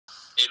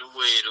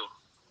eruweero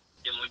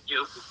gye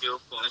mujja okujja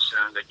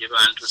okunsanga gye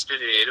bantutte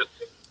leero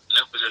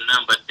ennaku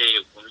zonna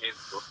mbaddeeyo ku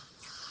miggo.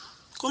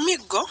 Ku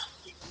miggo?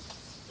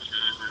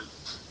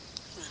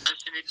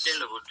 Nsiridde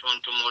no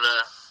butuntumula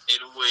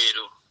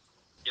eruweero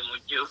gye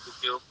mujja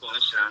okujja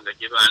okunsanga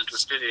gye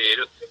bantutte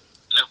leero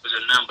ennaku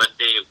zonna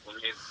mbaddeeyo ku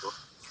miggo.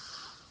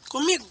 Ku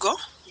miggo?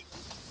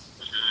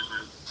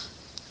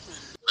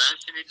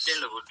 Bansiridde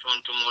no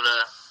butuntumula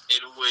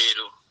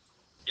eruweero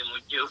gye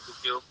mujja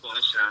okujja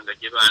okunsanga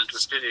gye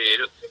bantutte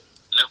leero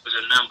ennaku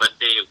zonna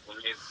mbaddeeyo ku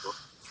miggo.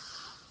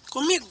 Ku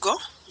miggo?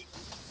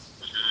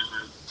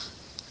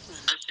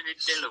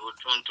 Bansiridde no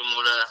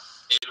butuntumula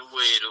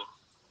eruweero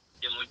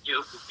gye mujja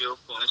okujja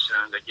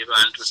okunsanga gye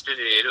bantutte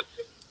leero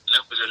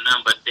ennaku zonna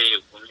mbaddeeyo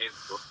ku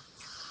miggo.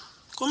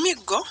 Ku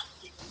miggo?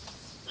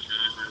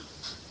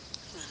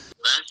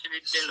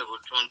 Bansiridde no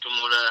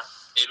butuntumula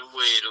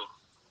eruweero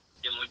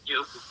gye mujja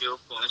okujja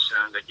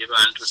okunsanga gye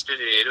bantutte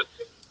leero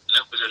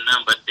ennaku zonna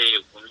mbaddeeyo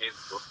ku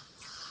miggo.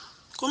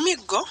 Ku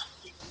miggo?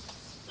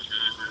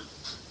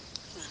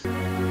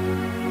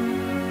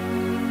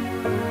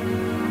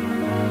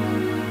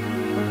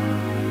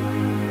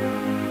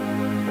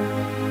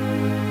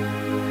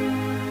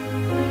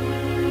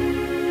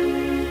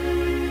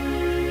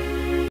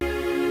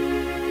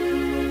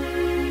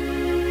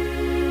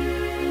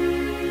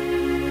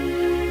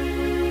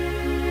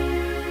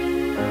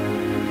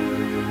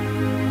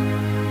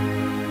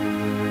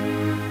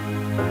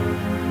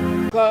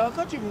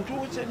 Kakati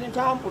mtuuze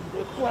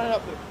n'entambudde kuwalala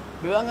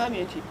bwe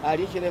baŋŋambye nti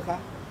ali Kireka,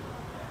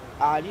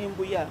 ali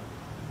Mbuya,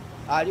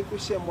 ali ku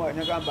Ssembwa,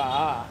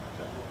 nagamba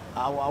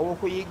awo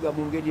aw'okuyigga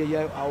mu ngeri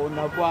eyo awo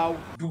navaawo.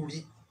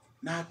 Duli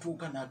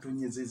n'atuuka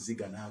n'atonyeza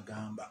ezziga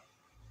n'agamba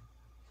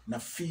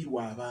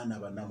nafiirwa abaana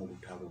bana mu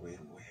lutalo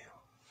lw'eruweero.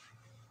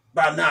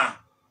 Bana!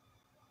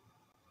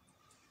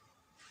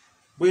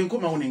 Bwe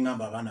nkomawo ne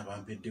ŋŋamba abaana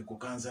bampeddeko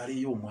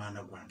kanzaaleyo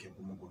omwana gwange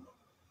gumu guno.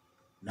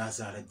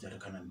 Nazaala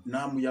Jakana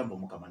n'amuyamba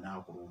Mukama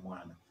n'akola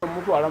omwana.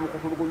 Omutwala mu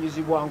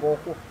kutulugunyizibwanga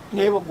okwo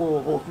naye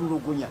bw'oba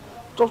otulugunya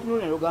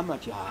totunula n'ogamba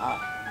nti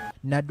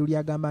Naduli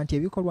agamba nti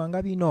ebikolwa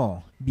nga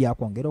bino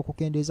byakwongera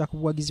okukendeeza ku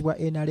buwagizi bwa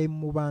NRM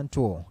mu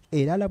bantu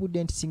era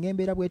alabudde nti singa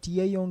embeera bw'eti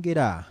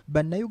yeeyongera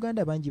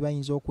bannayuganda bangi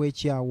bayinza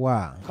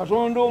okwekyawa.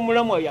 Katonda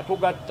omulamu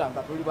yatugatta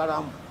nga tuli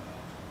balamu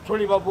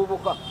tuli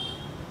bavubuka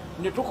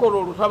ne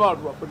tukola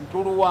olutabaalo lwaffe ne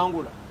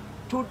tuluwangula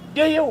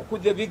tuddeyo ku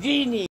the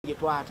beginning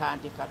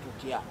twatandika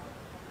tutya.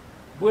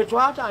 Bwe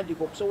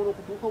twatandika okusobola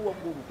okutuuka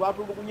waggulu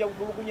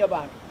twatulugunya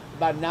bantu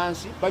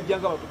bannansi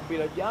bajjanga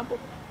batukubira jambo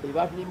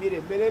ebatulimira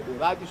emmere be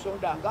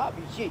bagisondanga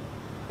biki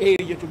eyo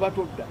gye tuba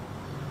tudda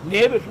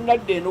naye bwe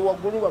tunadde eno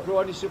waggulu nga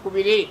twewanise ku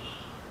bire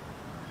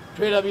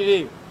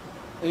twerabireeyo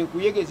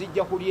enkuyege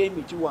zijja kulya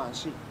emiti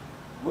wansi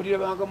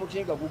mulirabanga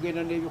muti nga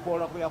gugenda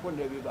n'ebikoola kuyako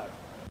n'ebibala.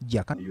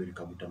 Yoweri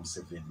Kaguta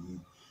Museveni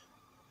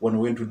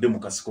wano wentudde mu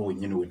kasiko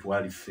wennyini we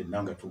twali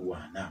ffenna nga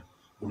tulwana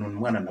guno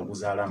omwana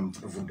naguzaala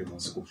tuvudde mu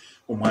nsiko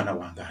omwana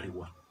wange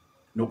aliwa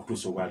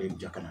n'okutuusa olwaleero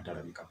Jakana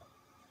talabikako.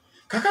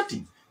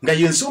 Kakati nga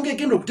y'ensonga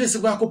egenda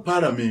okuteesebwako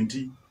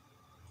paalamenti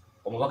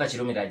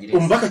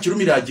omubaka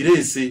Kirumira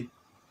agireese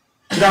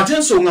ng'ate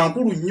ensonga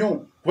nkulu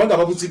nnyo kubanga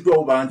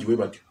babuziddwawo bangi bwe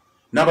batyo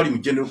n'abali mu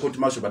General Court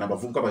Martial bana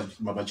bavubuka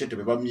bamachete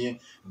be bamye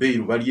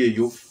beiru bali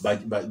eyo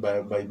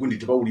baigundi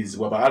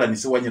tebawulirizibwa ba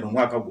alanise wanyera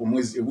omwaka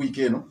omwezi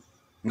wiiki eno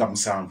nga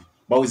 7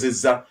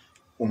 bawezezza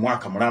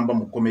omwaka mulamba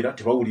Mukomera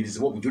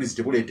tebawulirizibwa obujulizi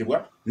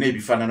tebuleetebwa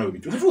n'ebifaanana bwe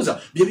bityo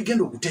tufuuza bye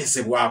bigenda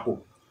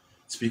okuteesebwako.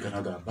 Speaker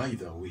naga by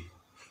the way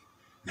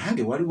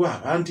nange waliwo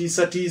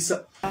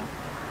abantiisatiisa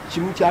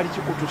kimu kyali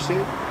kikutuse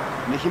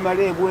ne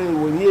kimala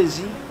ebweru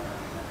emyezi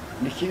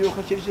ne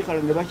kiryoka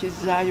kirisikala ne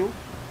bakizaayo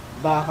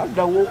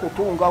bakaddawo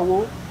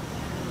okutungawo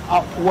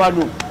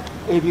wano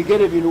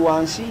ebigere bino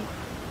wansi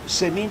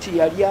seminti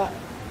yalya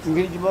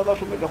ngeri gye baba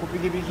basomera ku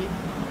pikipiki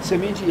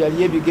seminti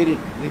yalya ebigere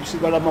ne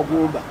bisigala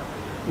magumba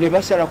ne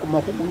basala ku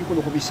makugunyi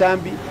kuno ku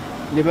bisambi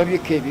ne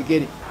babyeka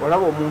ebigere.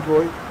 Olaba omuntu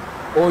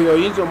oyo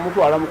oyinza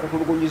omutwala mu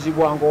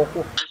kutulugunyizibwanga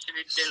okwo.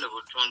 Nsiridde no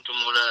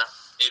butuntumula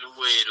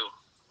eruweero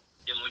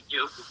gye mujja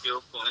okujja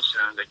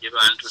okunsanga gye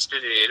bantutte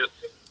leero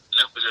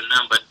ennaku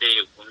zonna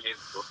mbaddeeyo ku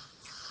miggo.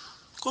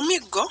 Ku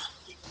miggo?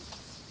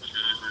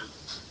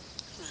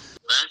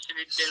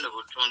 Bansiridde no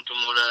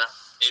butuntumula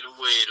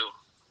eruweero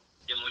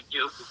gye mujja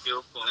okujja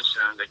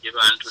okunsanga gye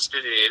bantutte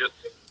leero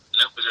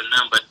ennaku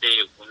zonna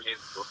mbaddeeyo ku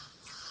miggo.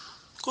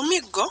 Ku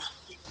miggo?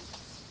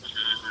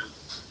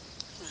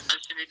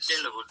 Bansiridde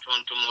no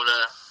butuntumula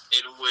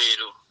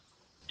eruweero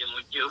gye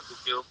mujja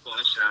okujja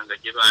okunsanga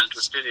gye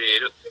bantutte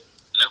leero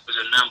ennaku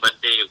zonna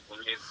mbaddeeyo ku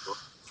miggo.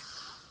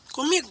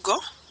 Ku miggo?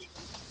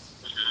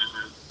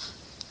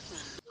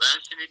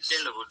 Bansiridde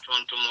no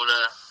butuntumula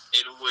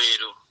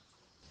eruweero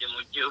gye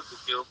mujja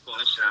okujja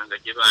okunsanga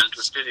gye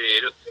bantutte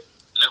leero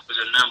ennaku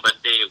zonna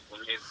mbaddeeyo ku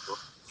miggo.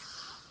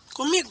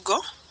 Ku miggo?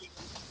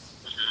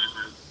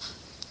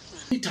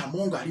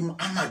 Itamonga ali mu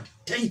Ahmad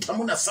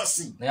tayitamu na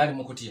sasi naye ali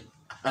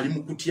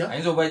mu kutya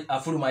ayinza oba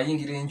afuluma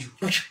ayingira enju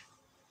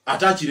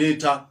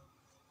atakireeta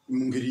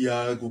mu ngeri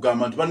ya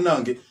kugamba nti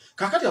bannange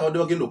kakati abadde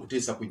bagenda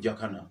okuteesa ku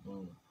Jakana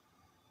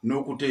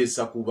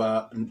n'okuteesa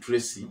kuba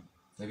Tracy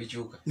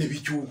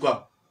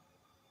nebikyuka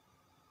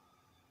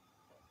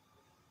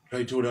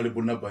right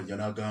honorable Nabanja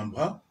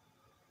n'agamba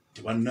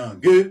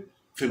tebannange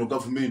feno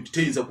government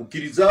teyinza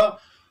kukkiriza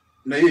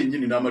naye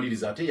nyini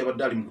n'amaliriza ate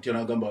yabadde ali mu kutya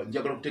n'agamba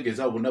njagala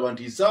kutegeeza abo bonna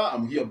bantiisa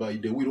I'm here by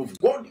the will of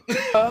God.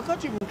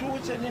 Kati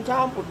mutuuse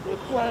n'entambu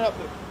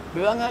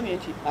bebangambye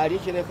nti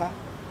alikireka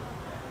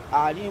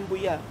ali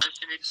mbuya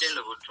ansibidde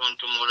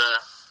n'obutuntumula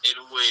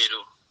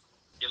eruweero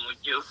gye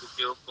mujja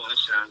okujja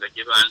okunsanga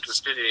gye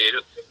bantutte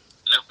leero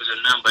ennaku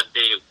zonna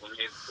mbaddeeyo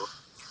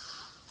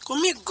ku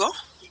miggo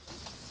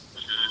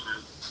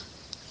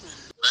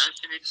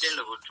bansibidde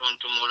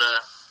n'obutuntumula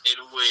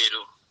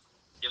eruweero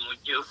gye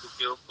mujja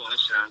okujja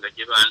okunsanga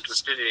gye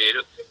bantutte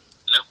leero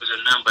ennaku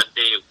zonna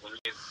mbaddeeyo ku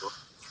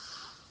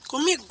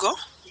miggo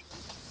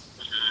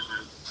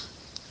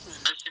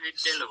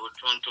bansibidde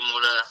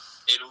n'obutuntumula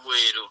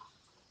eruweero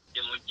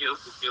gye mujja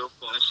okujja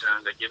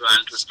okunsanga gye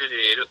bantutte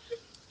leero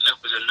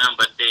ennaku zonna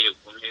mbaddeeyo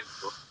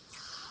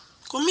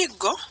ku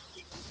miggo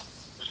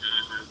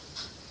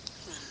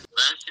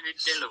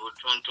bansibidde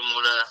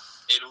n'obutuntumula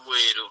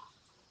eruweero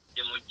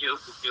gye mujja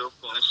okujja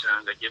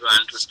okunsanga gye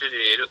bantutte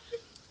leero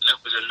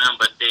ennaku zonna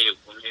mbaddeeyo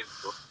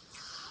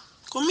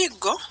ku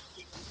miggo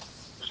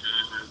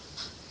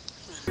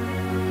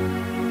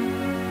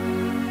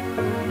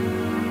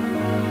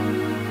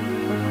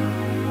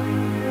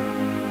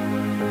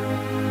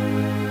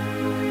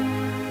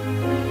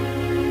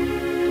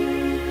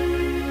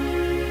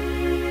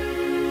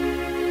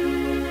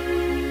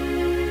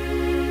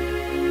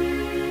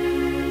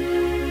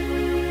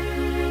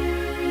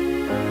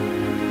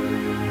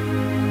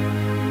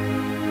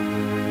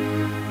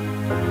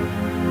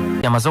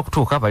yamaze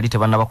okutuuka bali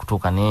tebannaba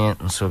kutuuka ne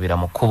nsuubira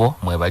mu kkubo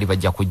mwe bali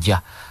bajja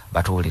kujja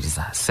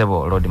batuwuliriza.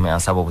 Sebo Lord Mayor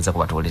nsaba obuze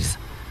kubatuwuliriza.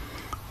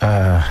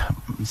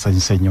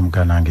 Nsanyusa nnyo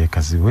muganange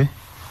ekaziwe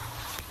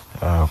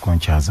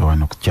kunkyaza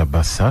wano ku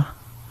Kyabasa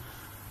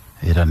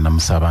era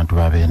namusa abantu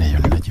babeene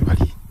yonna gye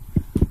bali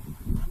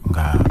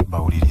nga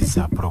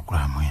bawuliriza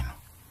puroguramu eno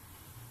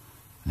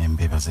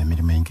nembeebaza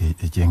emirimu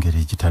egy'engeri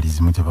egitali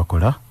zimu gye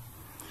bakola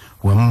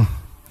wamu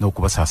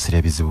n'okubasaasira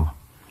ebizibu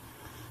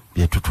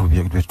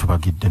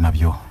byetubagidde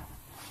nabyo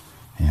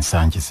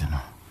ensangi zino.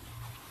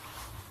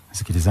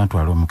 Nzikiriza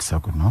ntwala omukisa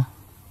guno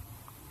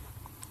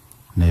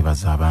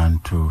neebaza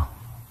abantu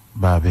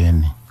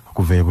babeeni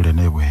okuva ebule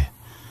n'ebweya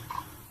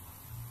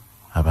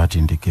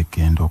abatindika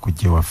eggendo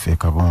okujja ewaffe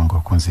Kabongo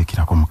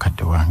okunziikirako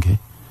mukadde wange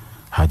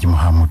Haji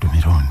Muhammadu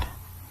Mironde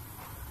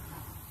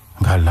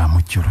ng'Allah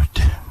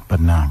amujjuludde.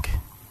 Bannange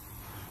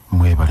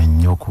mwebale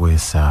nnyo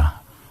okuweesa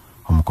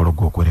omukolo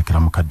gw'okwerekera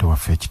mukadde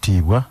waffe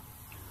ekitiibwa.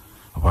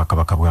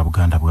 Obwakabaka bwa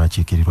Buganda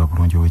bwakiikirirwa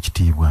bulungi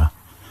ow'ekitiibwa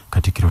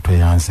Katikkiro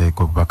tweyanze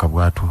obubaka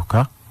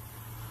bwatuuka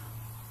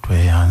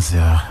tweyanze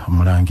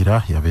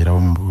omulangira yabeerawo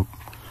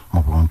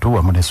mu buntu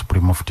wamu ne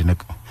Supreme Mufti ne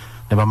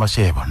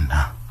bamashehe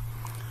bonna.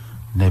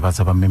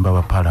 Neebaza bammemba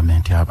ba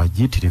Paalamenti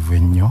abajiitirivu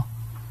ennyo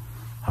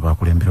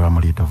abakulemberwamu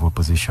Leader of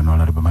Opposition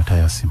Honorable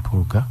Mathias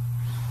Mpuuga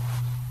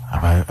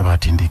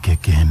abatindika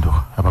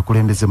eggendo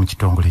abakulembeze mu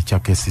kitongole ekya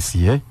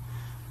KCCA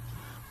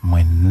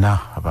mwenna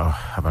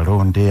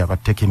abalonde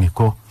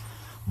abatekiniko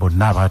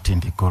bonna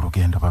abatindika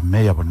olugendo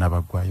bammeeya bonna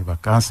abagwayo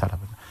bakansala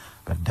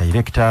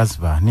badirectors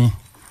baani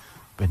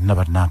benna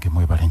bannange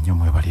mwebale nnyo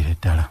mwebalire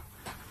ddala.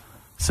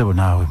 Sebo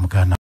naawe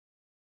muganda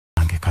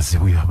wange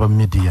kazibuyo aba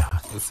media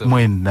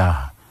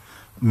mwenna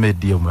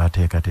media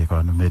mwateekateeka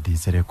wano media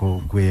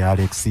zereko gwe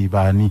Alex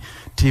baani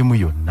tiimu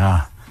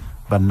yonna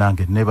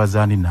bannange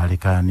nebazaani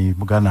naalekaani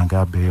muganda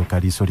nga abeeyo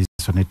kaliiso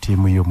liiso ne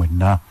tiimu yo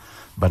mwenna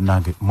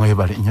bannange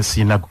mwebale nnyo.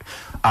 Siina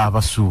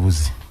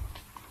abasuubuzi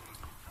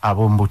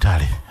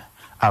ab'ombutale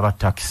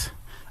abatakisi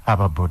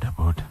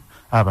ababodaboda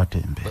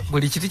abatembe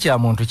buli kiti kya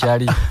muntu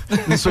kyali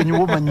nsonyiwa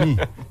omanyi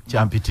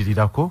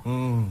kyampitirirako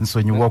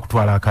nsonyiwa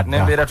okutwala akadda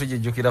nembeera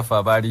tugijjukira fe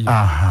abaaliyo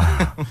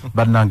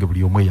bannange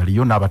buli omu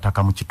eyaliyo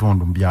n'abataka mu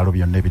kitundu mu byalo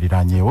byonna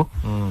ebiriranyeewo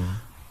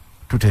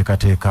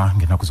tuteekateeka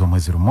ng'ennaku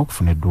z'omwezi lumu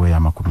okufuna edduwa ya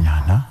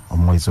 40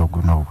 omwezi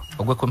oguno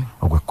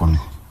ogw'ekkumi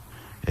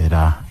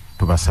era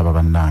tubasaba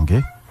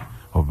bannange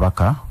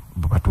obubaka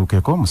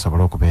bubatuukeko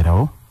musobole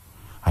okubeerawo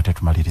ate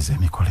tumalirize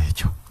emikolo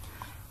egyo.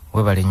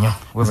 Webale nnyo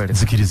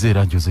nzikiriza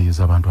era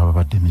njozeyoza abantu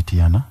ababadde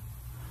Mityana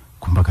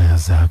ku mbaga ya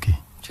Zaake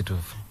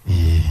kituufu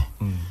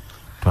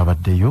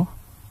twabaddeyo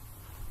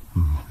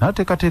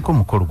n'ateekateeka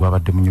omukolo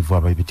gwabadde munyuvu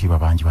ab'ebitiibwa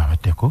bangi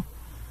babaddeko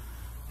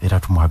era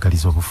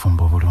tumwagaliza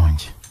obufumbo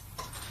obulungi.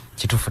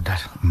 Kituufu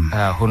ddala.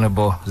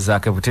 Honorable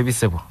Zaake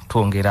Butebisebo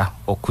twongera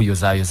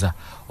okuyozaayoza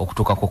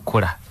okutuuka ku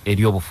kkola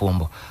eri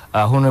obufumbo.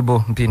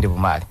 Honorable Mpinde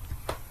Bumaali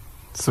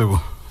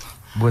Sebo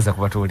buweza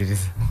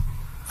kubatuwuliriza.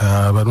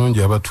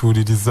 Abalungi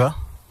abatuwuliriza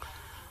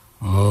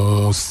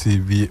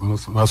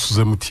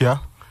mwasuze mutya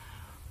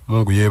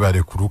Mungu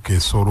yeebale ku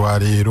lukeesa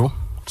olwaleero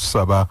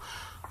tusaba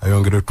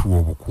ayongere tuwa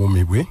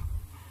obukuumi bwe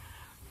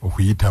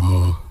okuyita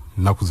mu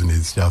nnaku zino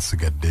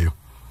ezikyasigaddeyo.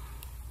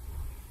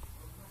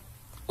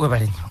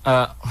 Webale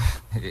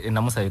nnyo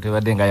namusayo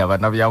tebadde nga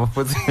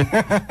yabannabyabufuzi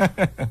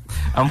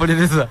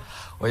ampuliriza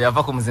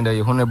oyava ku muzinda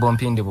ye Honorable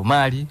Mpindi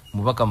Bumali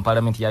mubaka mu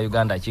parliament ya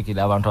Uganda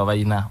akikira abantu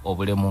abayina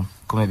obulemu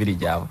ku mibiri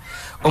gyabwe.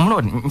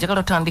 Omulodi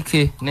njagala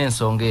tandike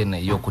n'ensonga eno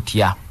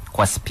ey'okutya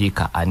kwa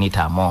speaker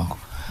Anita Amongo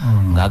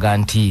ngaga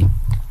nti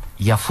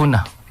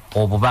yafuna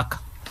obubaka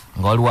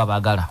nga waliwo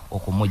abaagala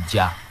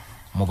okumujja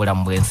mu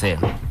bulamu bw'ensi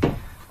eno.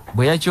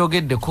 Bwe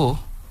yakyogeddeko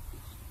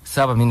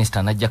Saba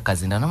Minister najja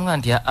Kazinda namugamba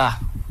nti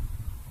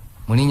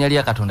mu linnya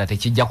lya Katonda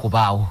tekijja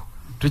kubaawo,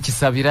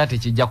 tukisabira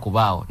tekijja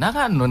kubaawo.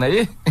 Nakanno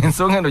naye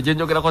ensonga eno gye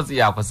njogerako si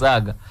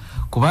yakusaaga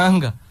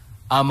kubanga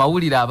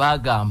amawulire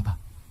abaagamba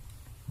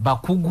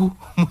bakugu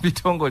mu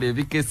bitongole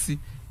ebikesi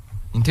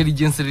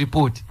intelligence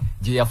report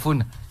gye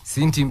yafuna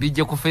sinti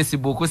mbijje ku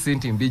Facebook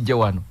sinti mbijje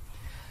wano.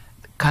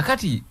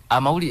 Kakati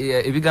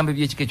amawulire ebigambo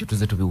by'ekika ekyo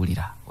tuze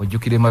tubiwulira.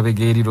 Ojjukire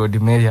Mabegeri Road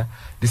Mayor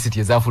disiti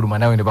ezafuluma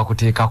nawe ne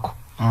bakuteekako.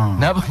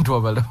 N'abantu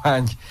abala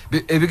bangi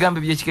ebigambo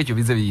by'ekika ekyo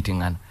bize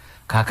biyitingana.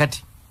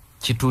 Kakati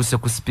kituuse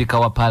ku speaker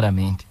wa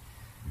parliament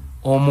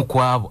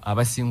omukwabo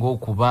abasinga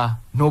okuba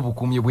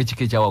n'obukumye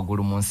bw'ekika ekya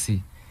waggulu mu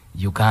nsi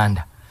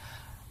Uganda.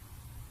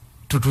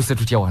 Tutuuse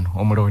tutya wano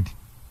omulodi?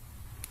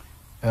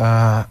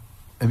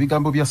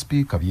 Ebigambo bya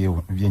speaker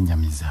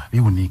byennyamiza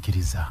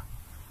biwuniikiriza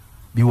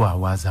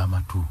biwaawaza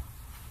amatu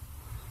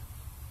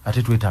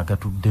ate twetaaga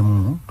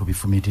tuddemu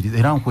tubifumiitiriza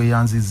era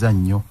nkweyanziza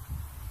nnyo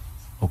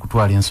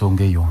okutwala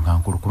ensonga eyo nga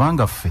nkulu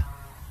kubanga ffe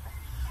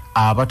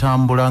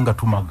abatambula nga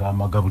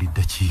tumaga buli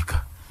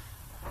ddakiika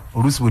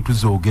oluusi bwe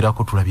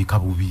tuzoogerako tulabika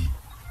bubi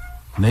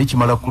naye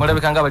kimala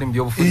mulabika nga bali mu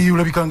byobufuzi.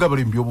 Olabika nga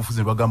bali mu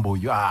byobufuzi bagamba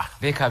oyo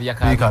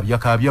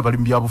beekabyakaabya bali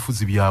mu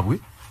byabufuzi byabwe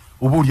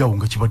oba oliawo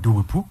nga kibadde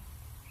wepu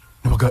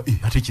nabaga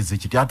ate kize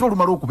kiti ate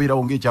olumala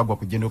okubeerawo ng'ekyagwa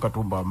ku Jjenero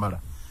Katumba Amala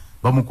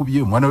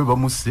bamukubye omwana we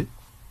bamusse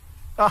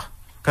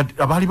kati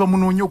abaali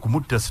bamunoonya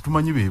okumutta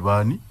situmanyi be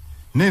baani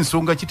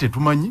n'ensonga ki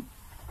tetumanyi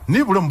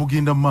naye bulamu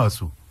bugenda mu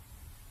maaso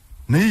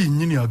naye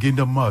yennyini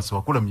agenda mu maaso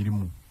akola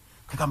mirimu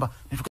kagamba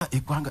netugaa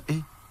eggwanga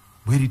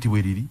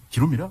bweriri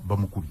kirumira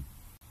bamukubye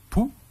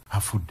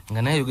afudde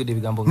nga naye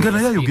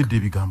ayogedde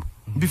ebigambo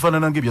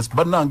bifaanana ng'ebya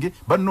bannange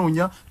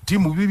bannoonya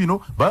ttiimu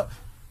bibino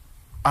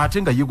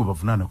ate nga yegwe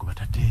bavunaana gwe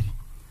batateeri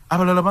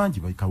abalala bangi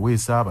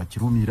Kaweesa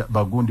bakirumira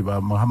bagundi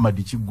ba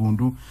Muhammad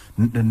Kigundu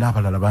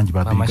n'abalala bangi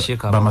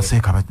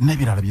bamaseeka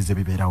n'ebirala bize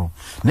bibeerawo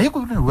naye ku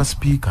lwa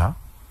speaker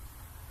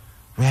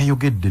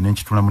yayogedde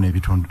n'ekitulamu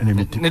n'ebitundu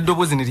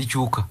n'eddoboozi ne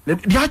likyuka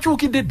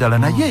lyakyukidde ddala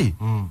naye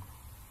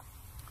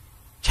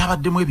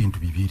kyabaddemu ebintu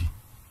bibiri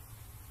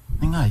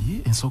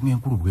ngaye ensonga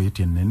enkulu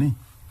bw'eti ennene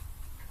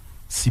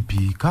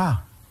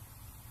sipiika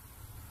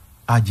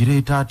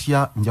agireeta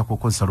atya nja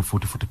kukozesa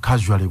lufuutifuuti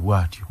casually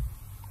bw'atyo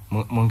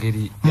mu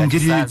ngeri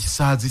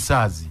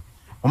y'ekisaazi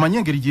omanye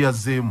engeri gye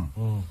yazzeemu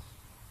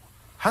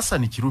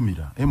Hassan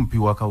Kirumira MP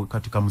wa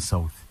katika mu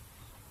South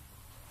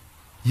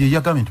ye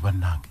yagambye nti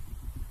bannange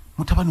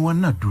mutabani wa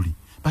Naduli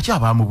baki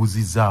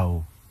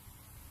abaamubuzizaawo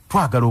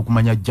twagala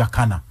okumanya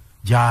Jakana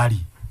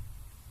gyali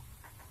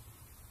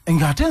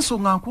ng'ate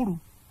ensonga nkulu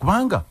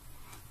kubanga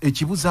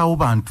ekibuzaawo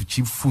bantu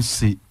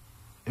kifuuse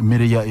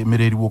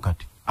emmere eriwo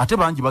kati ate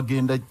bangi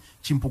bagenda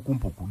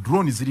kimpukumpuku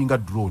drone ziringa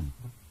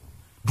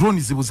drone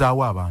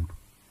zibuzaawo abantu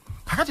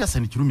kakati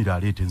Hassan Kirumira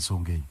aleeta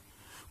ensonga eyo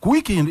ku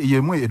wiiki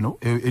yemu eno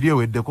eri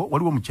eweddeko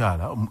waliwo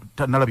mukyala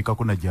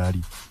nalabikako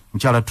najali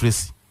mukyala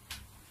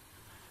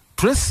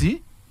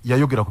Tracy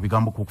yayogera ku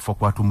bigambo ku kufa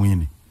kwa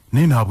Tumwine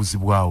naye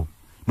naabuzibwawo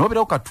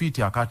nobeerawo ka tweet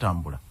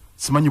akatambula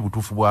simanyi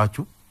butuufu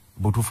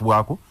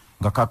bwako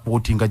nga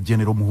kakootinga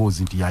General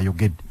Muhoozi nti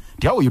yayogedde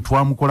nti awo ye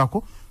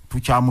twamukolako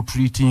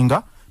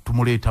tukyamutreatinga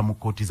tumuleeta mu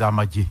kkooti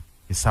z'amagye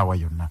essaawa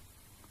yonna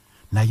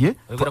naye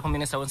oyogera ku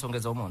minisita w'ensonga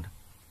ez'omunda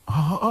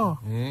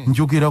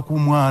njogera ku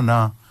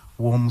mwana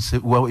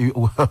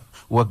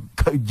wa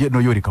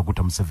General Yoweri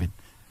Kaguta Museveni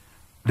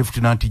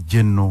Lieutenant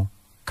General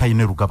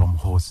Kaine Rugaba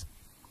Muhoozi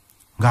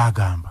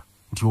ng'agamba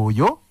nti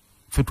oyo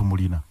ffe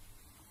tumulina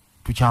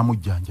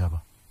tukyamujjanjaba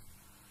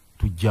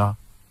tujja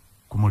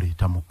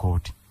kumuleeta mu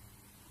kkooti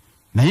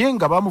naye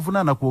nga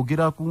bamuvunaana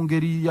kwogera ku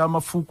ngeri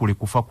y'amafuukule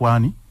kufa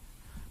kwani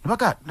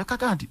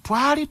nakaga nti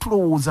twali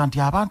tulowooza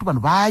nti abantu bano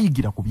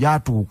baayigira ku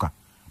byatuuka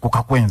ku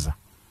kakwenza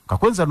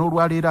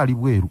n'olwaleero ali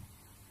bweru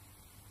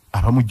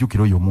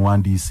abamujjukira oyo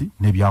omuwandiisi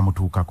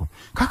n'ebyamutuukako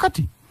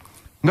kakati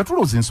nga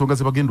tulowooza ensonga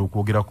ze bagenda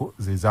okwogerako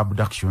ze za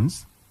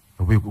abductions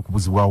oba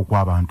okubuzibwawo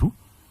kw'abantu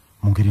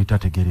mu ngeri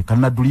etategeereka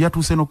Naduli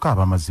yatuuse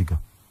n'okukaaba amaziga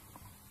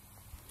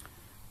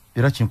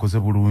era kinkoze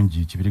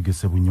bulungi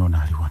kibirigese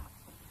bunyoona ali wano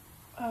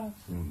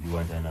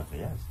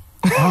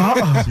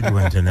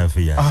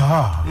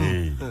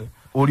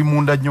oli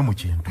munda nnyo mu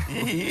kintu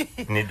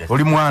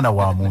oli mwana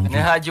wa munju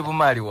ne Haji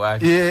Bumaali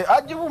wali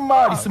Haji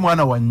Bumaali si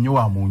mwana wa nnyo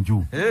wa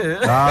munju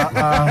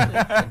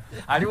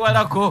ali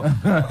walako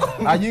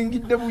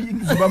ayingidde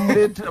buyingizi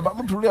bamuleetera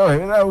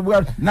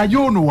bamutulira naye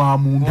ono wa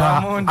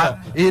munda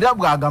era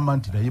bw'agamba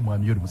nti naye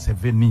mwami Yoweri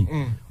Museveni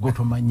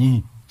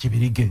gwotomanyi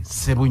Kibirige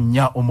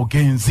Sebunnya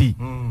omugenzi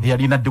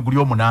eyalina diguli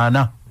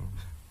 8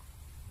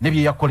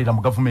 nebye yakolera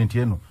mu gavumenti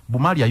eno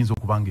Bumaali ayinza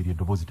okubanga eri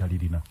eddoboozi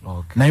talirina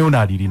naye ono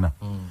alirina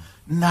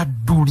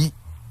Naduli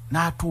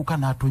n'atuuka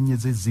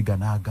n'atonyeza ezziga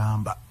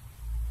n'agamba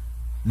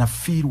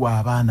nafiirwa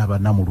abaana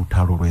bana mu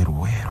lutalo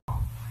lweruweero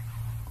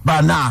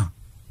bana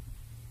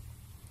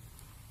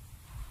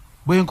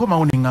bwe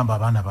nkomawo ne ŋŋamba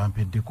abaana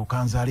bampeddeko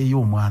kanzaaleyo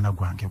omwana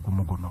gwange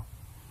gumu guno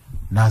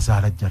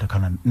n'azaala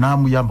Jakana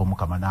n'amuyamba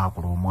Mukama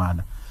n'akola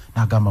omwana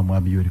n'agamba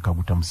mwami Yoweri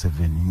Kaguta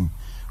Museveni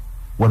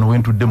wano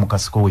wentudde mu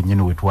kasiko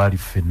wennyini we twali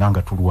ffenna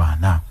nga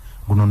tulwana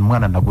guno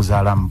omwana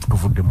naguzaala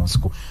tuvudde mu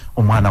nsiko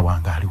omwana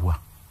wange aliwa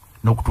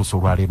n'okutuusa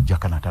olwaleero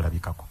Jakana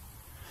atalabikako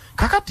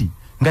kakati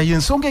nga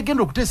yensonga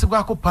egenda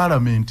okuteesebwako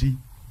paalamenti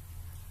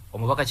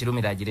omubaka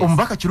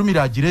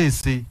Kirumira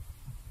agireese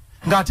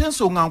ng'ate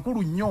ensonga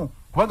nkulu nnyo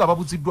kubanga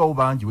babuziddwawo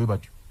bangi we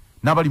batyo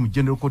n'abali mu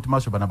General Court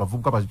Martial bana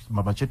bavubuka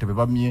bamachete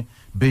bebamye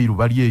beiru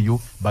bali eyo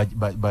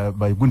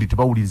bagundi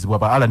tebawulirizibwa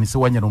ba Alan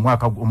Sewanyana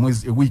omwaka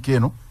omwezi weekend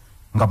eno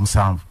nga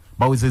 7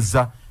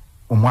 bawezezza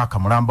omwaka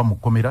mulamba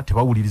Mukomera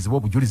tebawulirizibwa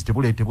obujulizi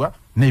tebuleetebwa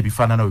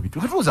n'ebifaanana we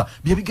bitu katuuza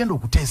bye bigenda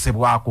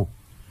okuteesebwako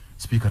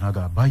speaker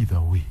naga by the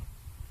way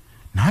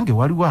nange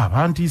waliwo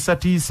abantiisa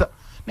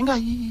ninga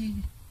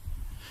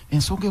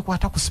ensonga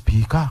ekwata ku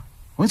speaker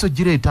wenso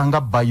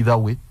gireetanga by the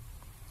way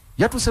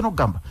yatuse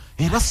n'ogamba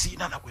era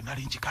siina nagwe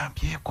nali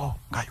ngigambyeko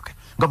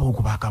nga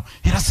bwokubakamo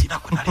era siina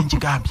gwe nali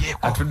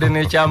ngigambyeko atudde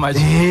n'ekyama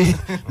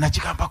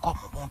nakigambako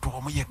mu muntu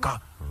omu yekka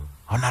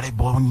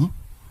Honorable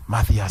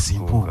Mathias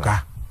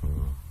Mpuuga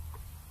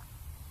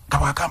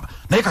kabagamba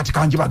naye kati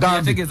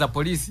kangibagambe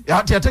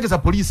yategeza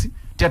polisi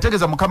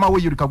teyategeza mukama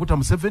we Yoweri Kaguta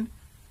Museveni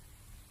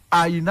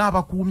ayina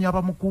abakuumi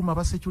abamukuuma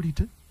aba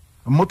security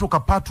emmotoka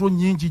patrol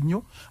nyingi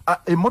nnyo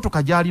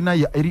emmotoka gy'alina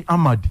eri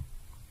Ahmad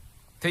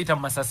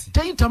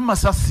teita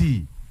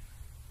masasi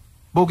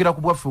boogera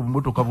ku bwaffe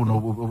obumotoka buno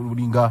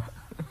bulinga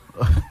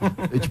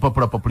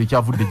ekipapula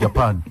ekyavudde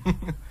Japan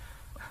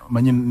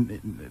manyi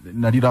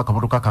nalira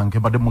akamotoka kange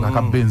mbadde mu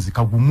akabenzi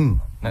kagumu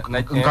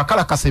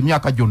nkakala kasa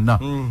emyaka gyonna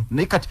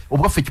naye kati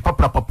obwaffe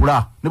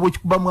ekipapula ne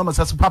bwekikubamu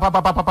amasasi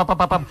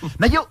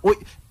naye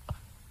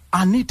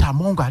Anita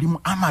Amonga ali mu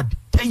Ahmad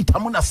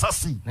teitamu na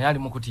sasi naye ali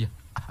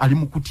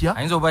mukutya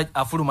ayinza oba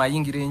afuluma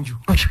ayingira enju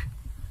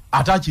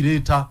ate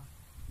akireeta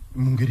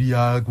mu ngeri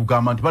ya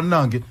kugamba nti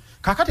bannange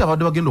kakati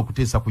abadde bagenda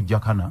okuteesa ku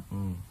Jakana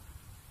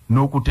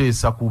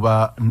n'okuteesa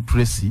kuba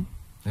Tracy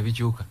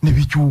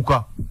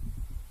nebikyuka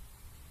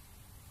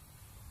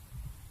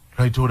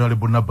Right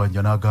Honorable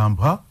Nabanja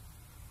n'agamba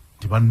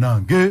nti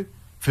bannange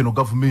feno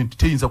government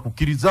teyinza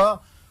kukkiriza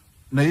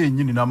naye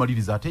yennyini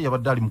n'amaliriza ate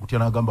yabadde ali mu kutya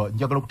n'agamba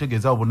njagala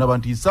okutegeeza abo bonna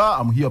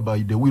bantiisa I'm here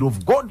by the will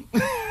of God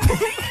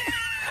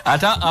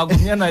ata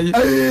agumya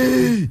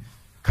naye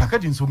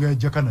kakati ensonga ya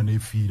Jakana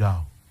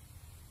neefiiraawo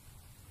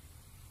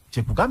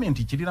kyekugambye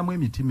nti kiriramu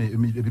emitima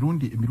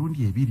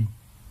emirundi ebiri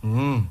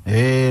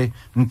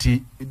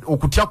nti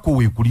okutyakko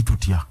weekuli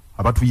tutya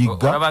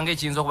abatuyiga olabanga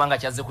ekiyinza okubanga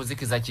kyazze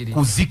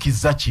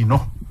kuzikiza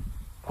kino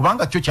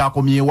kubanga kyo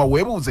kyakomyewa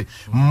weebuuze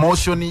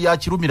motion ya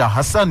Kirumira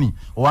Hassani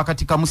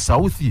owakatika mu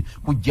South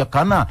ku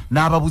Jakana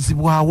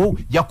n'ababuzibwawo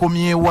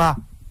yakomyewa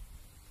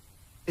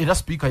era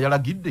speaker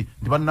yalagidde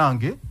nti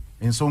bannange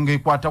ensonga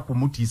ekwata ku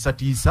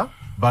mutiisatiisa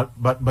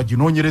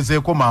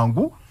baginoonyerezeeko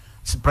mangu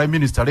Prime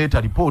Minister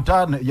later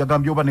reporter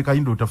yagambye oba ne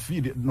Kayindo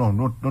tafiri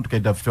not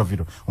Kayindo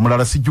tafiri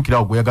omulala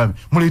sijjukirawo gwe yagambye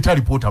muleeta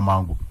reporter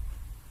mangu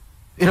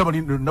era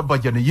bali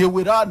Nabanja ne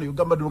yewera ne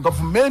yagamba no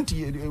government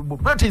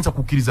batayinza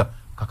kukkiriza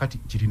kakati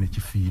kirine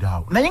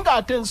kifiiraawo naye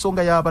ng'ate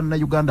ensonga y'abanna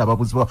Uganda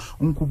ababuzibwa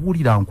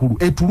nkubuulira nkulu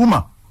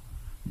etuluma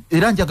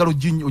era njagala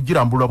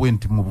ogirambulwa bwe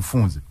nti mu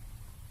bufunze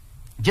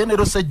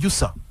General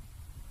Sejjusa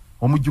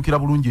omujjukira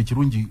bulungi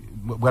ekirungi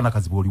bwana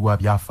kazi bw'oliwa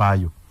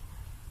byafaayo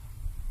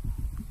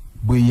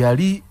bwe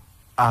yali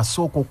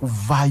asooka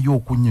okuvaayo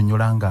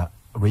okunnyonnyola nga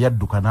lwe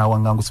yadduka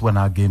n'awangangusibwa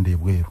n'agenda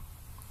ebweru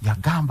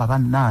yagamba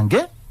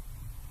bannange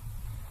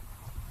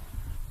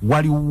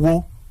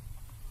waliwo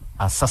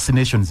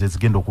assassinations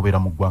ezigenda okubeera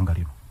mu ggwanga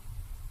lino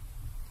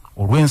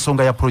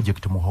olw'ensonga ya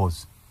project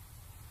Muhoozi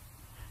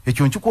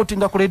ekyo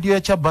nkikootinga ku rediyo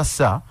ya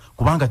Kyabassa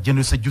kubanga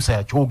General Sejjusa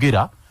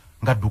yakyogera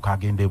ng'adduka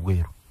agenda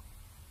ebweru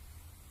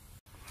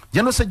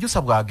General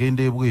Sejjusa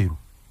bw'agenda ebweru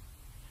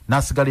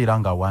n'asigala era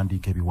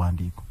ng'awandiika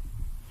ebiwandiiko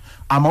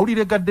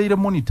amawulire ga Daily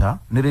Monitor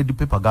ne Red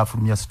Pepper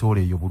gafulumya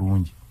story eyo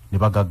bulungi ne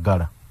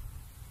bagaggala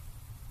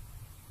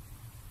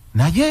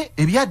naye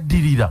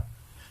ebyaddirira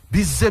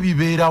bizze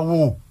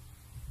bibeerawo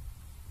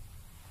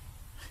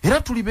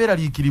era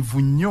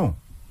tulibeeraliikirivu nnyo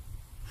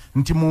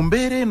nti mu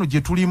mbeera eno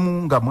gye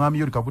tulimu nga mwami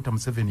Yoweri Kaguta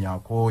Museveni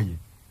akooye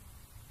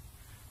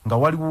nga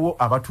waliwo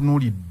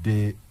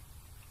abatunuulidde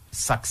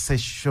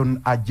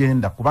succession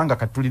agenda kubanga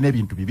kati tulina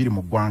ebintu bibiri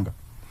mu ggwanga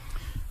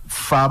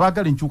ffe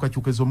abaagala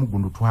enkyukakyuka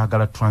ez'omuggundu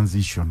twagala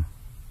transition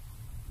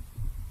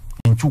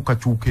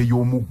enkyukakyuka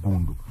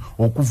ey'omuggundu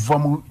okuva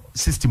mu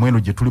system eno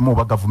gye tulimu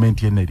oba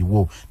gavumenti eno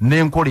eriwo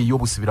n'enkola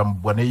ey'obusibira mu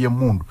bbwa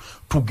n'ey'emmundu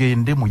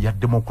tugende mu ya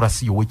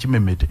demokrasi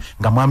ow'ekimemete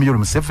nga mwami Yoweri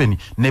Museveni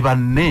ne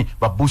banne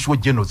ba Bushwo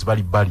Generals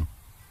bali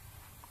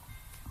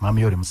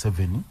mwami Yoweri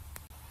Museveni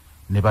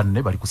ne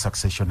banne bali ku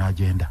succession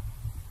agenda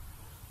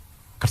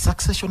kati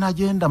succession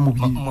agenda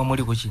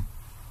muli kuki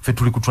ffe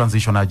tuli ku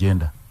transition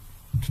agenda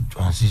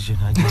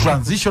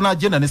transition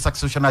agenda ne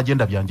succession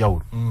agenda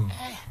byanjawulo.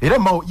 Era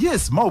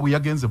Mao bwe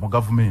yagenze mu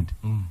government.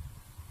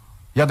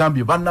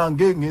 Yagambye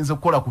bannange ngenze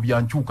kukola ku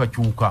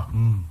byankyuka.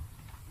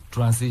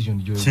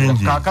 Transition jo.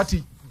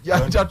 Kakati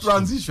ya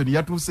transition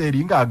yatuuse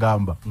eringa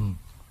agamba.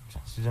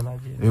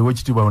 Ewe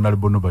kitibwa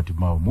Honorable Nobert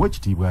Mao muwe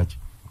kitibwa ki.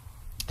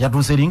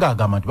 Yatuuse eringa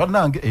agamba nti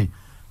bannange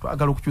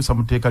twagala okukyusa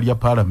mu tteeka lya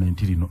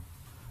parliament lino.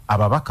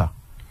 Ababaka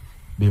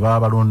be baba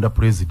balonda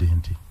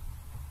president.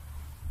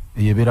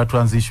 Eyebeera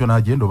transition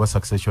agenda oba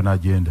succession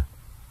agenda.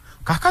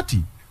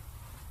 Kakati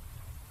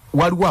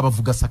waliwo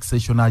abavuga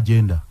succession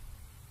agenda.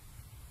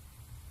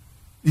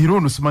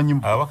 Irono simanyi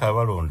abaka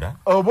abalonda.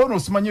 Obono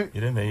simanyi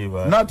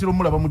natiro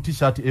mulaba mu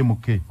t-shirt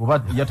MK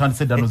oba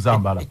yatandise dano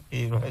zambala.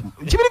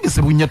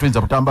 Kibirigise bunya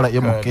twenza butambala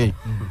MK.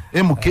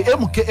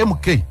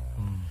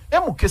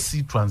 MK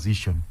si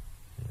transition.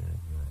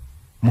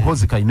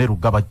 Muhozi Kaineru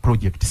Gaba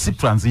project si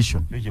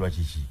transition.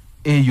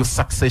 Eyo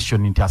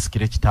succession nti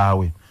asikire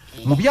kitaawe.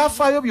 Mu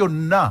byafaayo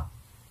byonna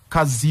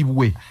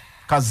kazibwe.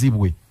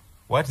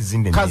 What is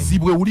in the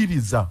kazibwe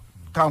uliriza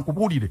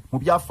kankubulire mu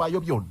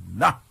byafaayo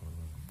byonna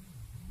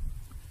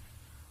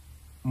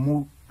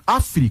mu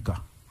Africa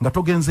nga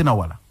togenze na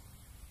wala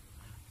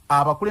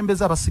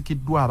abakulembeza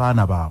abasikiddwa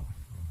abaana baabwe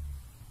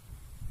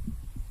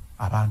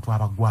abantu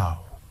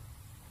abagwawo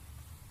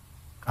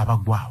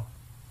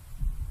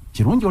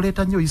kirungi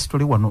oleeta nnyo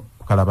history wano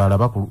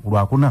kalabalaba ku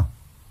lwakuna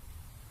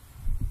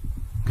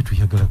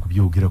tuyagala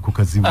kubyogera ku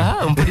kazibu.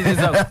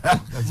 Mpuliriza.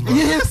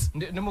 Yes.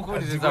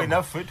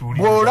 Nemukuliriza.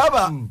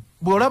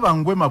 Bwolaba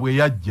Ngwema bwe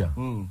yajja.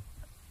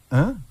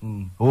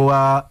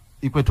 Owa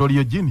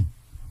Equatorial Guinea.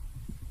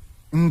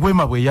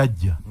 Ngwema bwe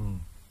yajja.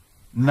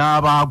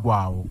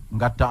 N'abagwawo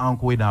ngatta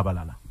ankowe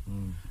n'abalala.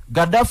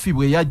 Gaddafi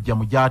bwe yajja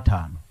mu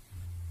gyataano.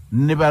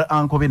 Ne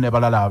ankobe ne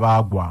balala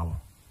abagwawo.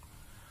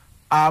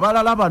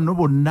 Abalala bano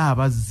bonna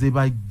abazze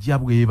bajja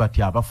bwe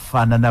bati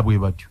abafaanana bwe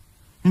batyo.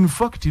 In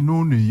fact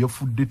none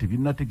yafudde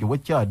tebinatege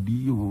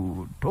wakyadi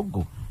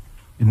Togo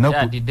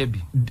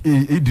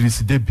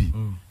Idris Deby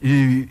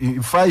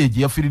faye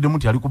je yafiride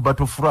muti ali ku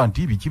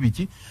battlefront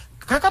biki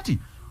kakati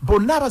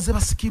bonna abaze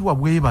basikirwa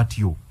bwe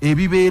batyo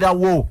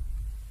ebibeerawo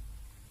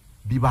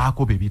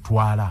bibaako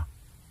bebitwala.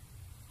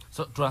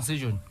 So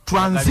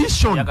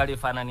transition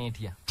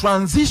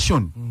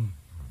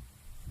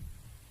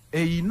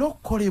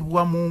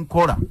eyinokolebwa mu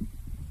nkola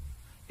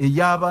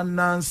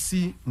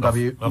ey'abannansi nga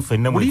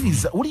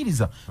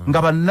uliriza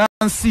nga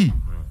bannansi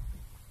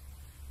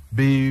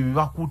be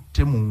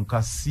bakutte mu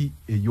nkasi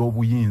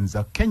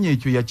ey'obuyinza.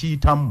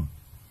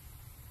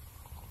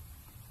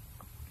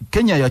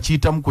 Kenya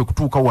yakiyitamu kwe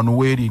kutuuka wano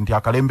weeri nti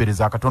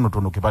akalembereza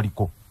akatonotono ke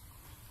baliko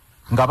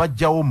nga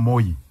bajjawo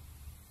Moi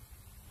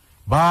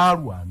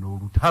baalwana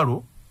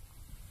olutalo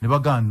ne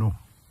bagaano.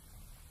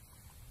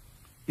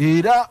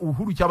 Era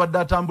Uhuru kyabadde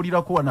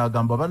atambulirako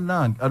wanagamba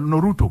bannange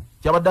Noruto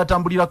kyabadde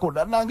atambulirako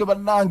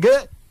bannange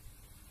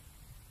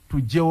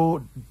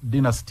tujjewo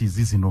dynasties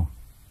zino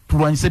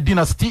tulwanyise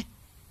dynasty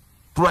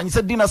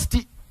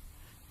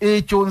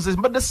ekyo nze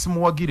mbadde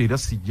simuwagira era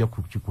sijja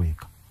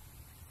kukikweka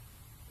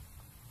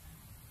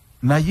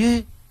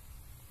naye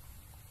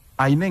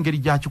ayina engeri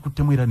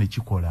gyakikuttemu era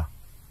nekikola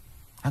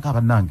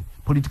agamba bannange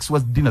politics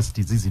was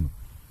dynasties zino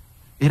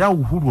era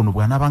Uhuru ono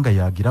bw'anaabanga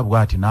yagira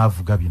bw'ati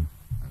n'avuga bino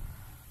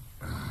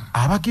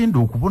abagenda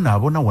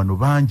okubonaabona wano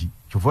bangi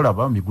kyovola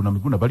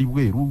abamiguna bali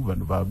bweru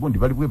bano bagondi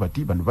bali bwe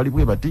bati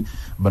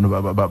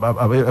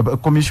bano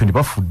commission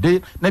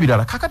bafudde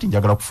nebirala. Kakati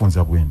njagala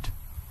kufunza bwente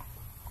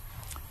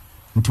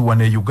nti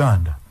wane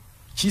Uganda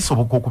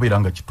kisoboka okubeera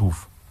nga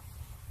kituufu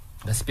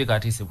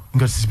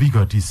nga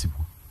speaker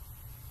atisibwa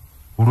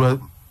olwa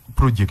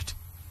project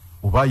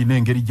oba ayina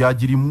engeri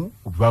gyagirimu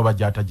oba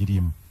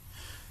gyatagirimu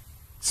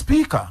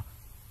speaker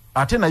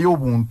ate naye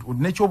obuntu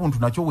nekyobuntu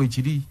nakyo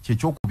weekiri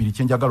kyekyokubiri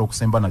kyenjagala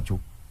okusemba nakyo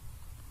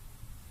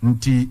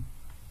nti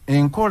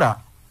enkola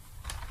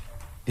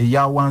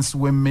eya wansi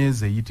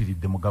w'emmeeza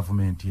eyitiridde mu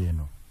gavumenti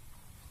eno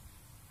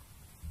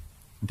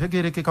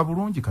ntegeerekeka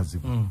bulungi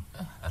kazibu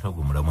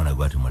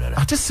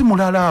ate si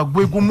mulala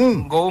gwe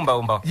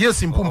gumu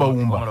yes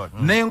mpumbawumba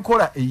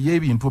n'enkola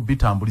ey'ebintu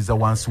bitambuliza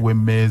wansi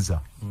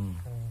w'emmeeza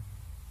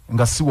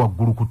nga si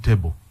waggulu ku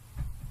tebo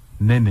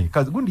nene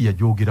gundi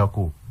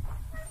yajoogerako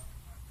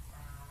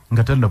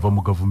nga tannava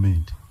mu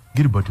gavumenti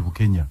Gilbert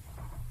Bukenya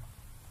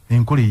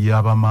enkola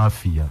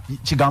ey'abamafiya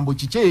kigambo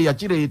kiki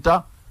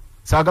yakireeta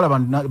saagala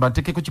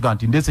bantekeko kigambo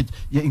nti ndese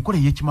enkola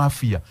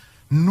ey'ekimafiya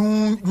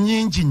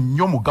nyingi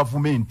nnyo mu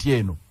gavumenti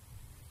eno.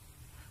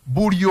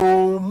 Buli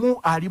omu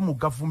ali mu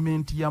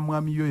gavumenti ya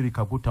Mwami Yoweri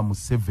Kaguta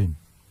Museveni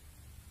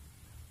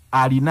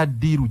alina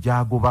ddiiru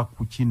gy'agoba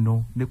ku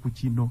kino ne ku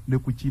kino ne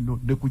ku kino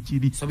ne ku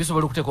kiri. So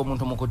bisobola okuteeka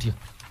omuntu mu kutya?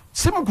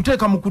 Si mu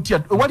kuteeka mu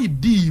kutya, wali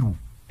ddiiru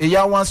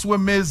eya wansi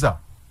w'emmeeza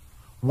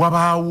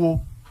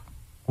wabaawo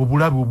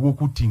obulabe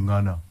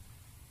obw'okuttiŋŋana.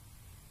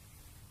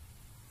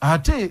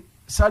 Ate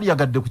saali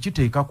yagadde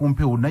kukiteeka ku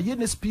mpewo naye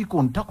ne speaker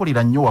on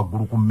takolera nnyo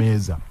waggulu ku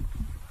mmeeza.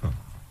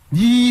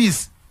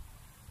 Yes,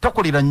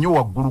 takolera nnyo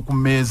waggulu ku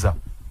mmeeza.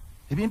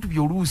 Ebintu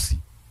by'oluusi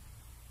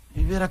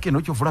Ibera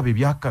keno kyo fulaba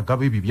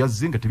ebyakagaba ebyo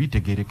byazze nga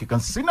tebitegeerekeka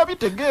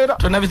sinabitegeera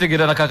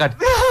tonabitegeera nakakati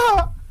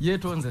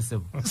yetonze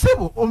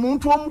sebo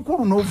omuntu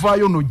omukulu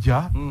n'ovaayo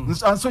nojja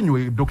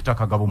ansonyiwe Dr.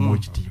 Kagabo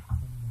Mwekitiibwa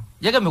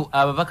yagambe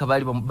ababaka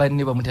baali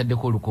banne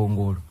bamutaddeko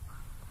olukongoolo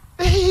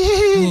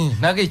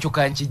nage ekyo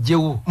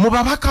kankijjewo mu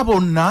babaka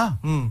bonna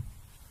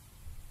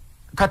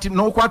kati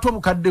n'okwata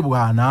obukadde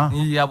bwana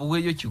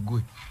yabuweeyo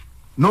kigwe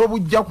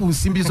n'obujja ku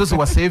nsimbi zo ze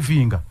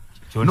wasevinga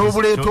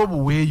n'obuleeta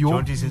obuweeyo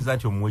kyontiisizza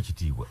nti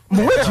omuwekitiibwa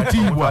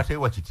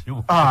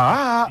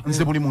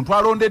nze buli muntu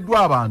alondeddwa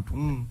abantu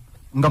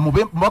nga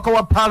mubaka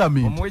wa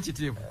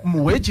paalamenti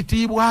muwe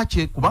ekitiibwa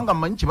kye kubanga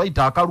mmanyi kye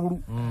bayita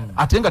akalulu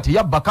ate nga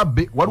teyabba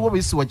kabbe waliwo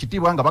beesiwa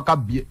kitiibwa nga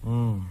bakabbye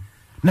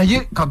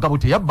naye Kagabo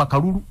teyabba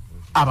kalulu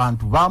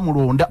abantu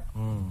bamulonda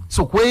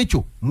so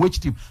kwekyo muwe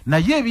ekitiibwa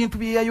naye ebintu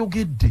bye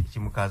yayogedde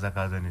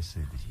kimukaazakaaza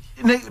n'essente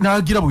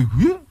n'agira bwe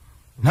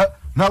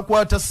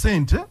n'akwata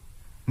ssente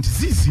nti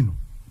ziizino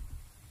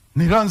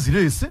nera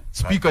nzireese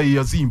sipiika ye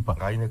yazimpa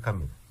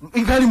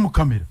ngaali mu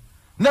kamera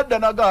nadda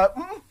naga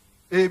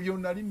ebyo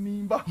nali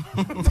nimba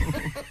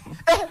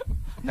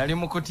nali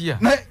mukutya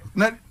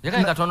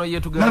yakali katono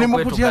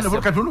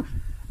yetugera katono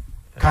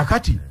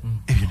kakati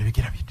ebyo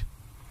nebigera bito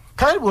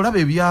kale bwolaba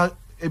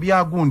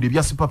ebyagundi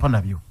ebya sipapa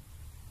nabyo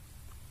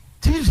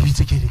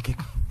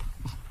tibitegerekeka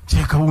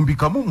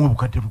kyekabumbikamu mu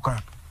bukadde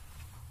lukaaga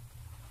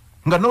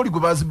nga n'oli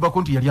gwe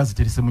bazibbako nti yali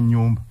aziterese mu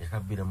nnyumba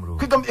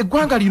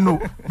eggwanga lino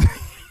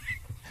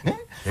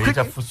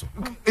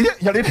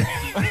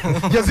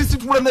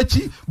yazisitula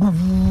naki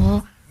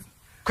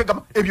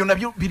ebyo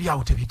nabyo biri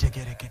awo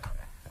tebitegerekeka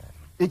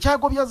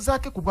ekyagobya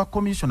zaake ku bwa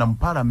komishona mu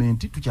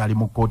paalamenti tukyali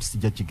mu kooti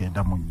sijja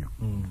kigendamu nnyo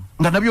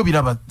nga nabyo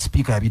biraba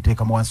sipiika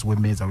yabiteekamu wansi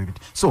w'emmeeza